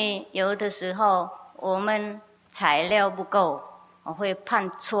因为有的时候我们材料不够，我会判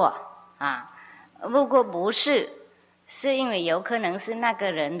错啊。不过不是，是因为有可能是那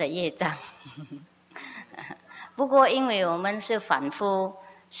个人的业障。不过因为我们是凡夫，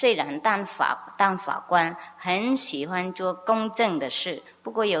虽然当法官很喜欢做公正的事，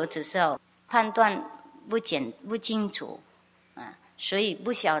不过有的时候判断不清楚所以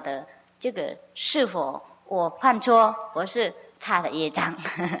不晓得这个是否我判错，我是他的业障，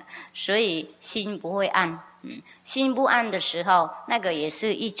所以心不会安。心不安的时候，那个也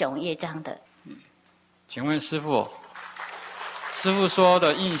是一种业障的。请问师父说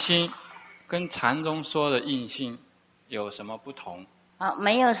的印心跟禅宗说的印心有什么不同？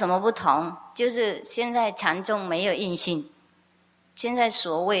没有什么不同，就是现在禅宗没有印心，现在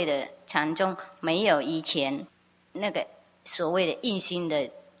所谓的禅宗没有以前那个所谓的印心的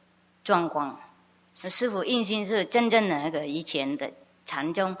状况。师父印心是真正的那个以前的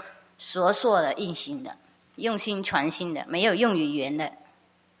禅宗所说的印心的，用心传心的，没有用语言的。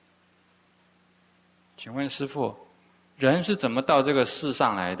请问师父，人是怎么到这个世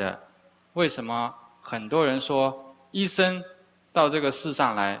上来的？为什么很多人说一生到这个世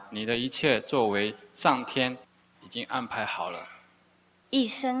上来，你的一切作为上天已经安排好了？一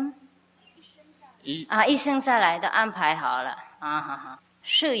生下来都安排好了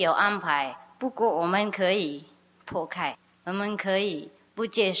是有安排，不过我们可以破开，我们可以不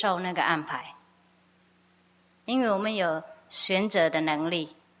接受那个安排，因为我们有选择的能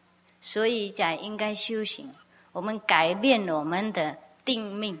力，所以才应该修行，我们改变我们的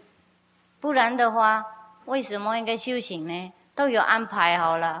定命。不然的话，为什么应该修行呢？都有安排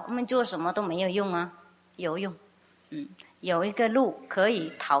好了，我们做什么都没有用啊。有用，有一个路可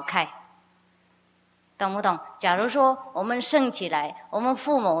以逃开，懂不懂？假如说我们生起来，我们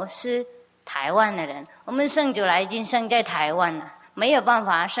父母是台湾的人，我们生出来已经生在台湾了，没有办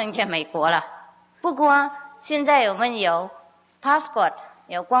法生在美国了。不过现在我们有 passport，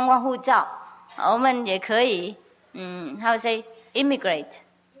 有观光护照，我们也可以how to say immigrate，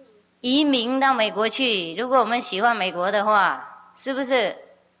 移民到美国去。如果我们喜欢美国的话，是不是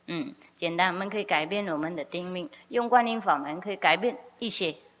简单，我们可以改变我们的定命，用观音法门可以改变一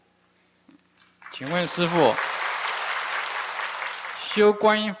些。请问师父，修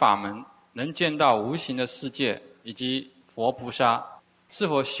观音法门能见到无形的世界以及佛菩萨，是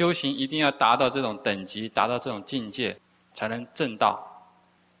否修行一定要达到这种等级，达到这种境界才能证道？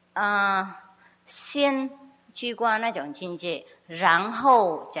先去过那种境界，然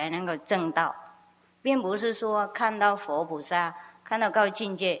后才能够证道，并不是说看到佛菩萨看到高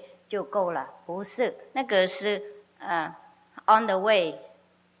境界就够了，不是，那个是on the way，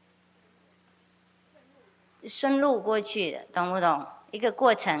 顺路过去的，懂不懂？一个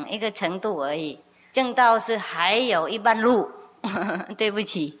过程，一个程度而已。证道是还有一半路对不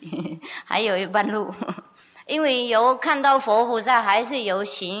起还有一半路因为有看到佛菩萨还是有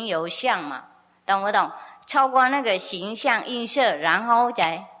形有相嘛，懂不懂？超过那个形象映射，然后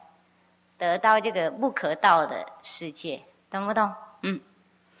才得到这个不可到的世界，懂不懂？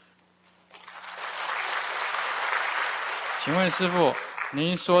请问师父，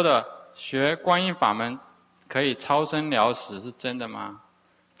您说的学观音法门可以超生了死是真的吗？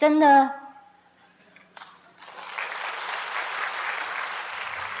真的。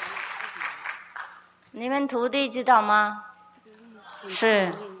你们徒弟知道吗？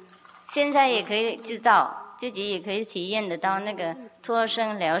是，现在也可以知道，自己也可以体验得到那个脱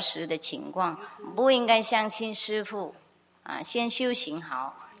生了死的情况。不应该相信师父先修行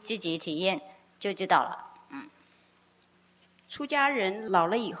好，自己体验就知道了。出家人老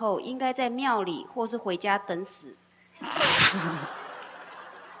了以后，应该在庙里或是回家等死。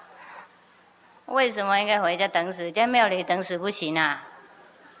为什么应该回家等死？在庙里等死不行啊？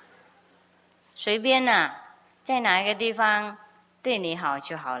随便在哪一个地方对你好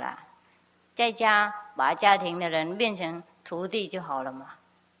就好了。在家把家庭的人变成徒弟就好了嘛，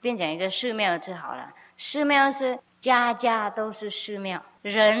变成一个寺庙就好了。寺庙是家家都是寺庙，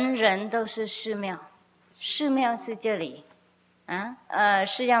人人都是寺庙，寺庙是这里。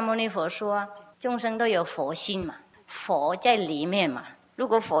释迦牟尼佛说众生都有佛心嘛，佛在里面嘛。如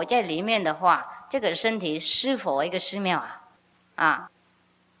果佛在里面的话，这个身体是否一个寺庙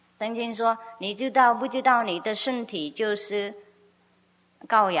曾经说，你知道不知道你的身体就是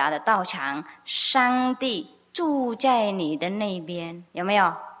高雅的道场，上帝住在你的那边，有没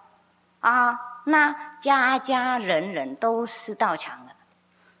有？啊，那家家人人都是道场的，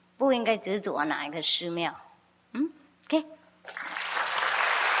不应该执着哪一个寺庙。OK。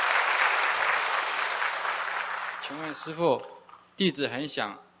请问师父，弟子很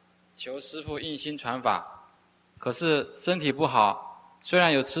想求师父印心传法，可是身体不好，虽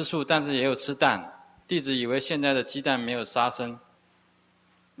然有吃素，但是也有吃蛋。弟子以为现在的鸡蛋没有杀生，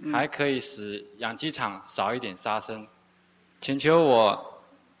还可以使养鸡场少一点杀生。请求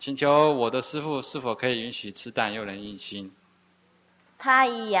我的师父是否可以允许吃蛋又能印心？他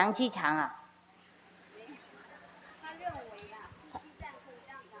以养鸡场啊？他认为啊，吃鸡蛋可以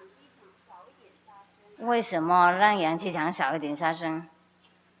让养鸡场少一点杀生。为什么让养鸡场少一点杀生？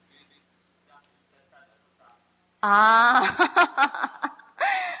啊，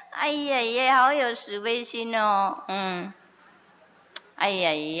哎呀呀，好有慈悲心哦，哎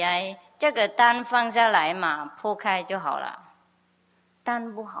呀呀，这个蛋放下来嘛，剖开就好了。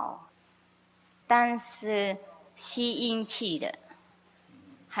蛋不好，蛋是吸阴气的。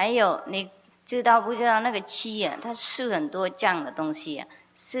还有，你知道不知道那个鸡啊？它吃很多这样的东西啊，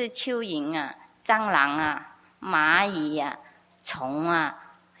是蚯蚓啊、蟑螂啊、蚂蚁啊、虫啊、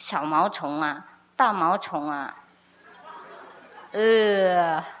小毛虫啊、大毛虫啊。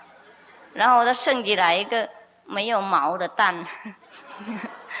然后它剩起来一个没有毛的蛋，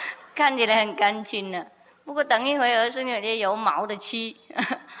看起来很干净呢。不过等一会儿是那些有毛的蛆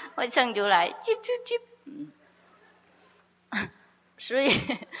会蹭出来，叽叽叽。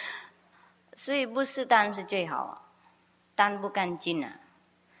所以不吃蛋是最好啊，蛋不干净啊。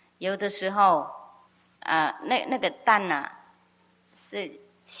有的时候那个蛋啊是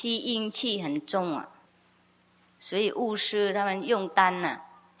吸阴气很重啊。所以巫师他们用丹啊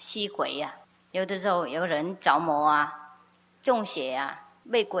吸鬼啊，有的时候有人着魔啊、中邪啊、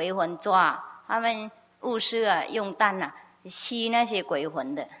被鬼魂抓，他们巫师啊用丹啊吸那些鬼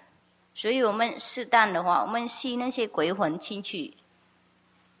魂的。所以我们试丹的话，我们吸那些鬼魂进去，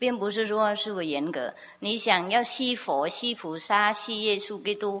并不是说师父严格。你想要吸佛、吸菩萨、吸耶稣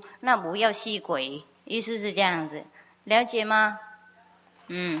基督，那不要吸鬼，意思是这样子，了解吗？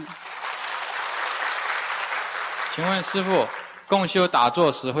请问师父，共修打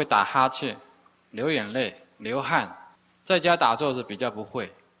坐时会打哈欠、流眼泪、流汗，在家打坐时比较不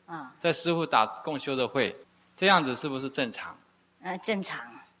会。在师父共修的会，这样子是不是正常？正常，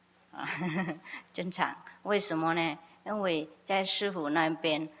正常。为什么呢？因为在师父那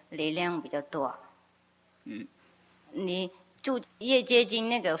边力量比较多。你住越接近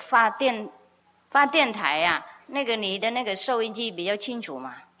那个发电台啊，那个你的那个收音机比较清楚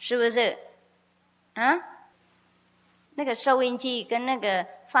嘛，是不是？那个收音机跟那个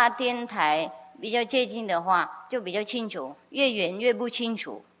发电台比较接近的话，就比较清楚；越远越不清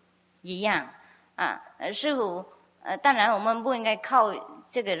楚，一样师父当然我们不应该靠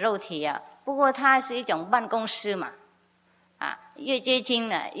这个肉体啊，不过它是一种办公室嘛，越接近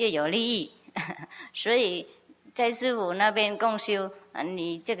了越有利益，所以在师父那边共修，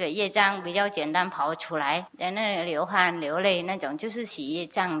你这个业障比较简单跑出来，那个流汗流泪那种就是洗业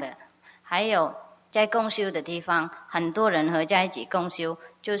障的，还有。在共修的地方，很多人合在一起共修，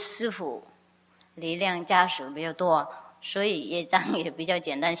就师父力量加持比较多，所以业障也比较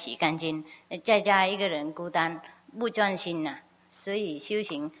简单洗干净。再加一个人孤单不专心所以修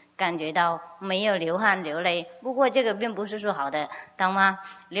行感觉到没有流汗流泪。不过这个并不是说好的，懂吗？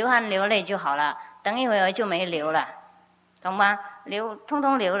流汗流泪就好了，等一会儿就没流了，懂吗？通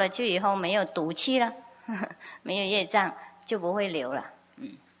通流了去以后没有毒气了，没有业障就不会流了。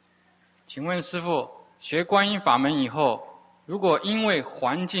请问师父，学观音法门以后，如果因为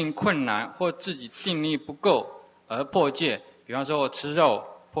环境困难或自己定力不够而破戒，比方说我吃肉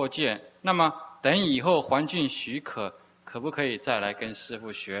破戒，那么等以后环境许可，可不可以再来跟师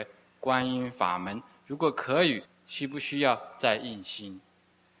父学观音法门？如果可以，需不需要再印心？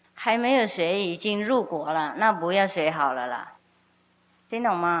还没有学已经入国了，那不要学好了啦，听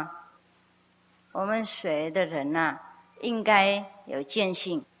懂吗？我们学的人应该有见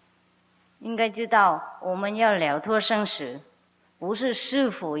性。应该知道我们要了脱生死，不是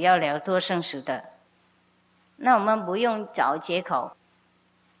师父要了脱生死的。那我们不用找借口。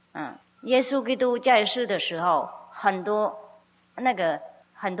耶稣基督在世的时候，很多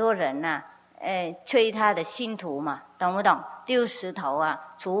人催他的信徒嘛，懂不懂？丢石头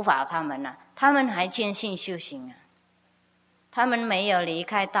处罚他们他们还坚信修行他们没有离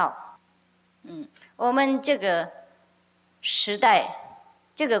开道。我们这个时代。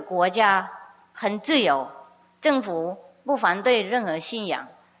这个国家很自由，政府不反对任何信仰，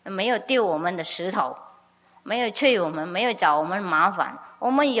没有丢我们的石头，没有催我们，没有找我们麻烦，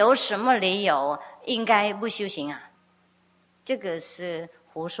我们有什么理由应该不修行啊？这个是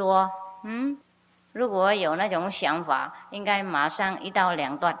胡说。如果有那种想法，应该马上一刀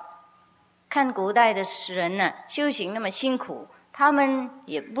两断。看古代的人呢，修行那么辛苦，他们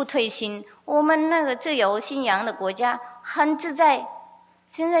也不退心。我们那个自由信仰的国家很自在，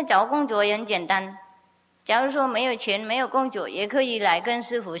现在找工作也很简单。假如说没有钱没有工作，也可以来跟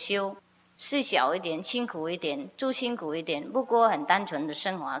师父修，事小一点，辛苦一点，住辛苦一点，不过很单纯的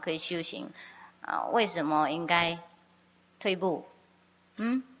生活可以修行为什么应该退步？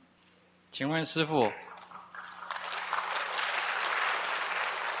请问师父，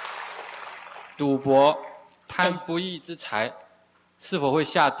赌博贪不义之财，是否会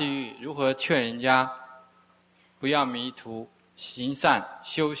下地狱？如何劝人家不要迷途，行善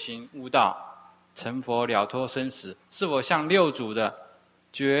修行悟道，成佛了脱生死？是否像六祖的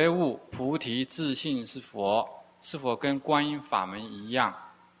觉悟菩提自信是佛？是否跟观音法门一样？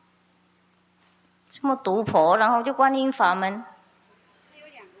什么赌博，然后就观音法门？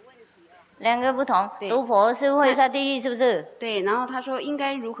两个不同，赌博是会下地狱，是不是？对，然后他说应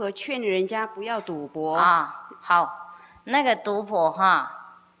该如何劝人家不要赌博好，那个赌博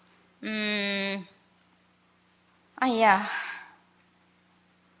哎呀，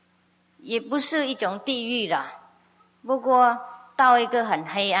也不是一种地狱啦，不过到一个很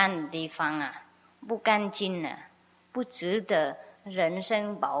黑暗的地方不干净不值得人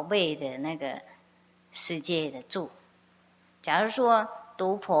生宝贝的那个世界的住。假如说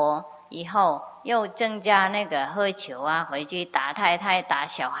赌博以后又增加那个喝酒回去打太太打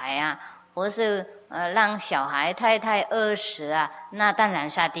小孩或是让小孩太太饿死那当然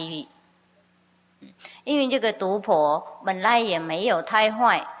下地狱。因为这个赌博本来也没有太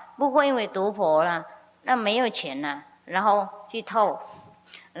坏，不过因为赌博那没有钱然后去偷，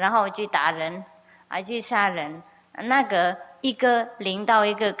然后去打人去杀人，那个一个领到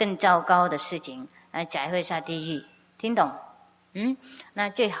一个更糟糕的事情才会下地狱，听懂？那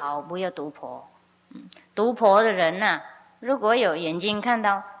最好不要赌博。赌博的人如果有眼睛看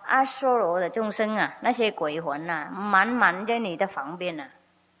到阿修罗的众生那些鬼魂满满在你的旁边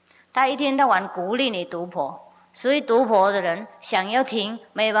他一天到晚鼓励你赌博，所以赌博的人想要停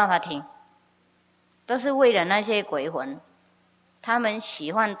没有办法停，都是为了那些鬼魂。他们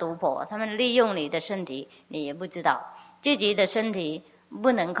喜欢赌博，他们利用你的身体，你也不知道自己的身体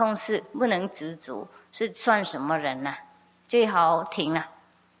不能控制，不能知足，是算什么人最好停了。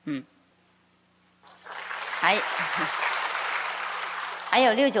还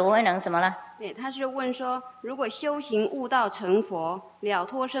有六祖慧能什么呢？对，他是问说，如果修行悟道成佛，了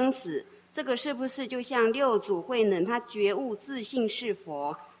脱生死，这个是不是就像六祖慧能他觉悟自信是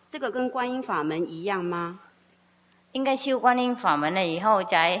佛，这个跟观音法门一样吗？应该修观音法门了以后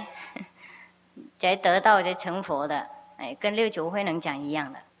才得到才成佛的，跟六祖慧能讲一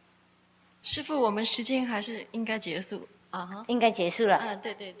样的。师父，我们时间还是应该结束应该结束了。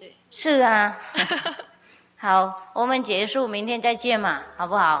对对对。是好，我们结束，明天再见嘛，好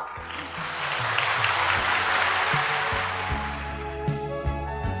不好？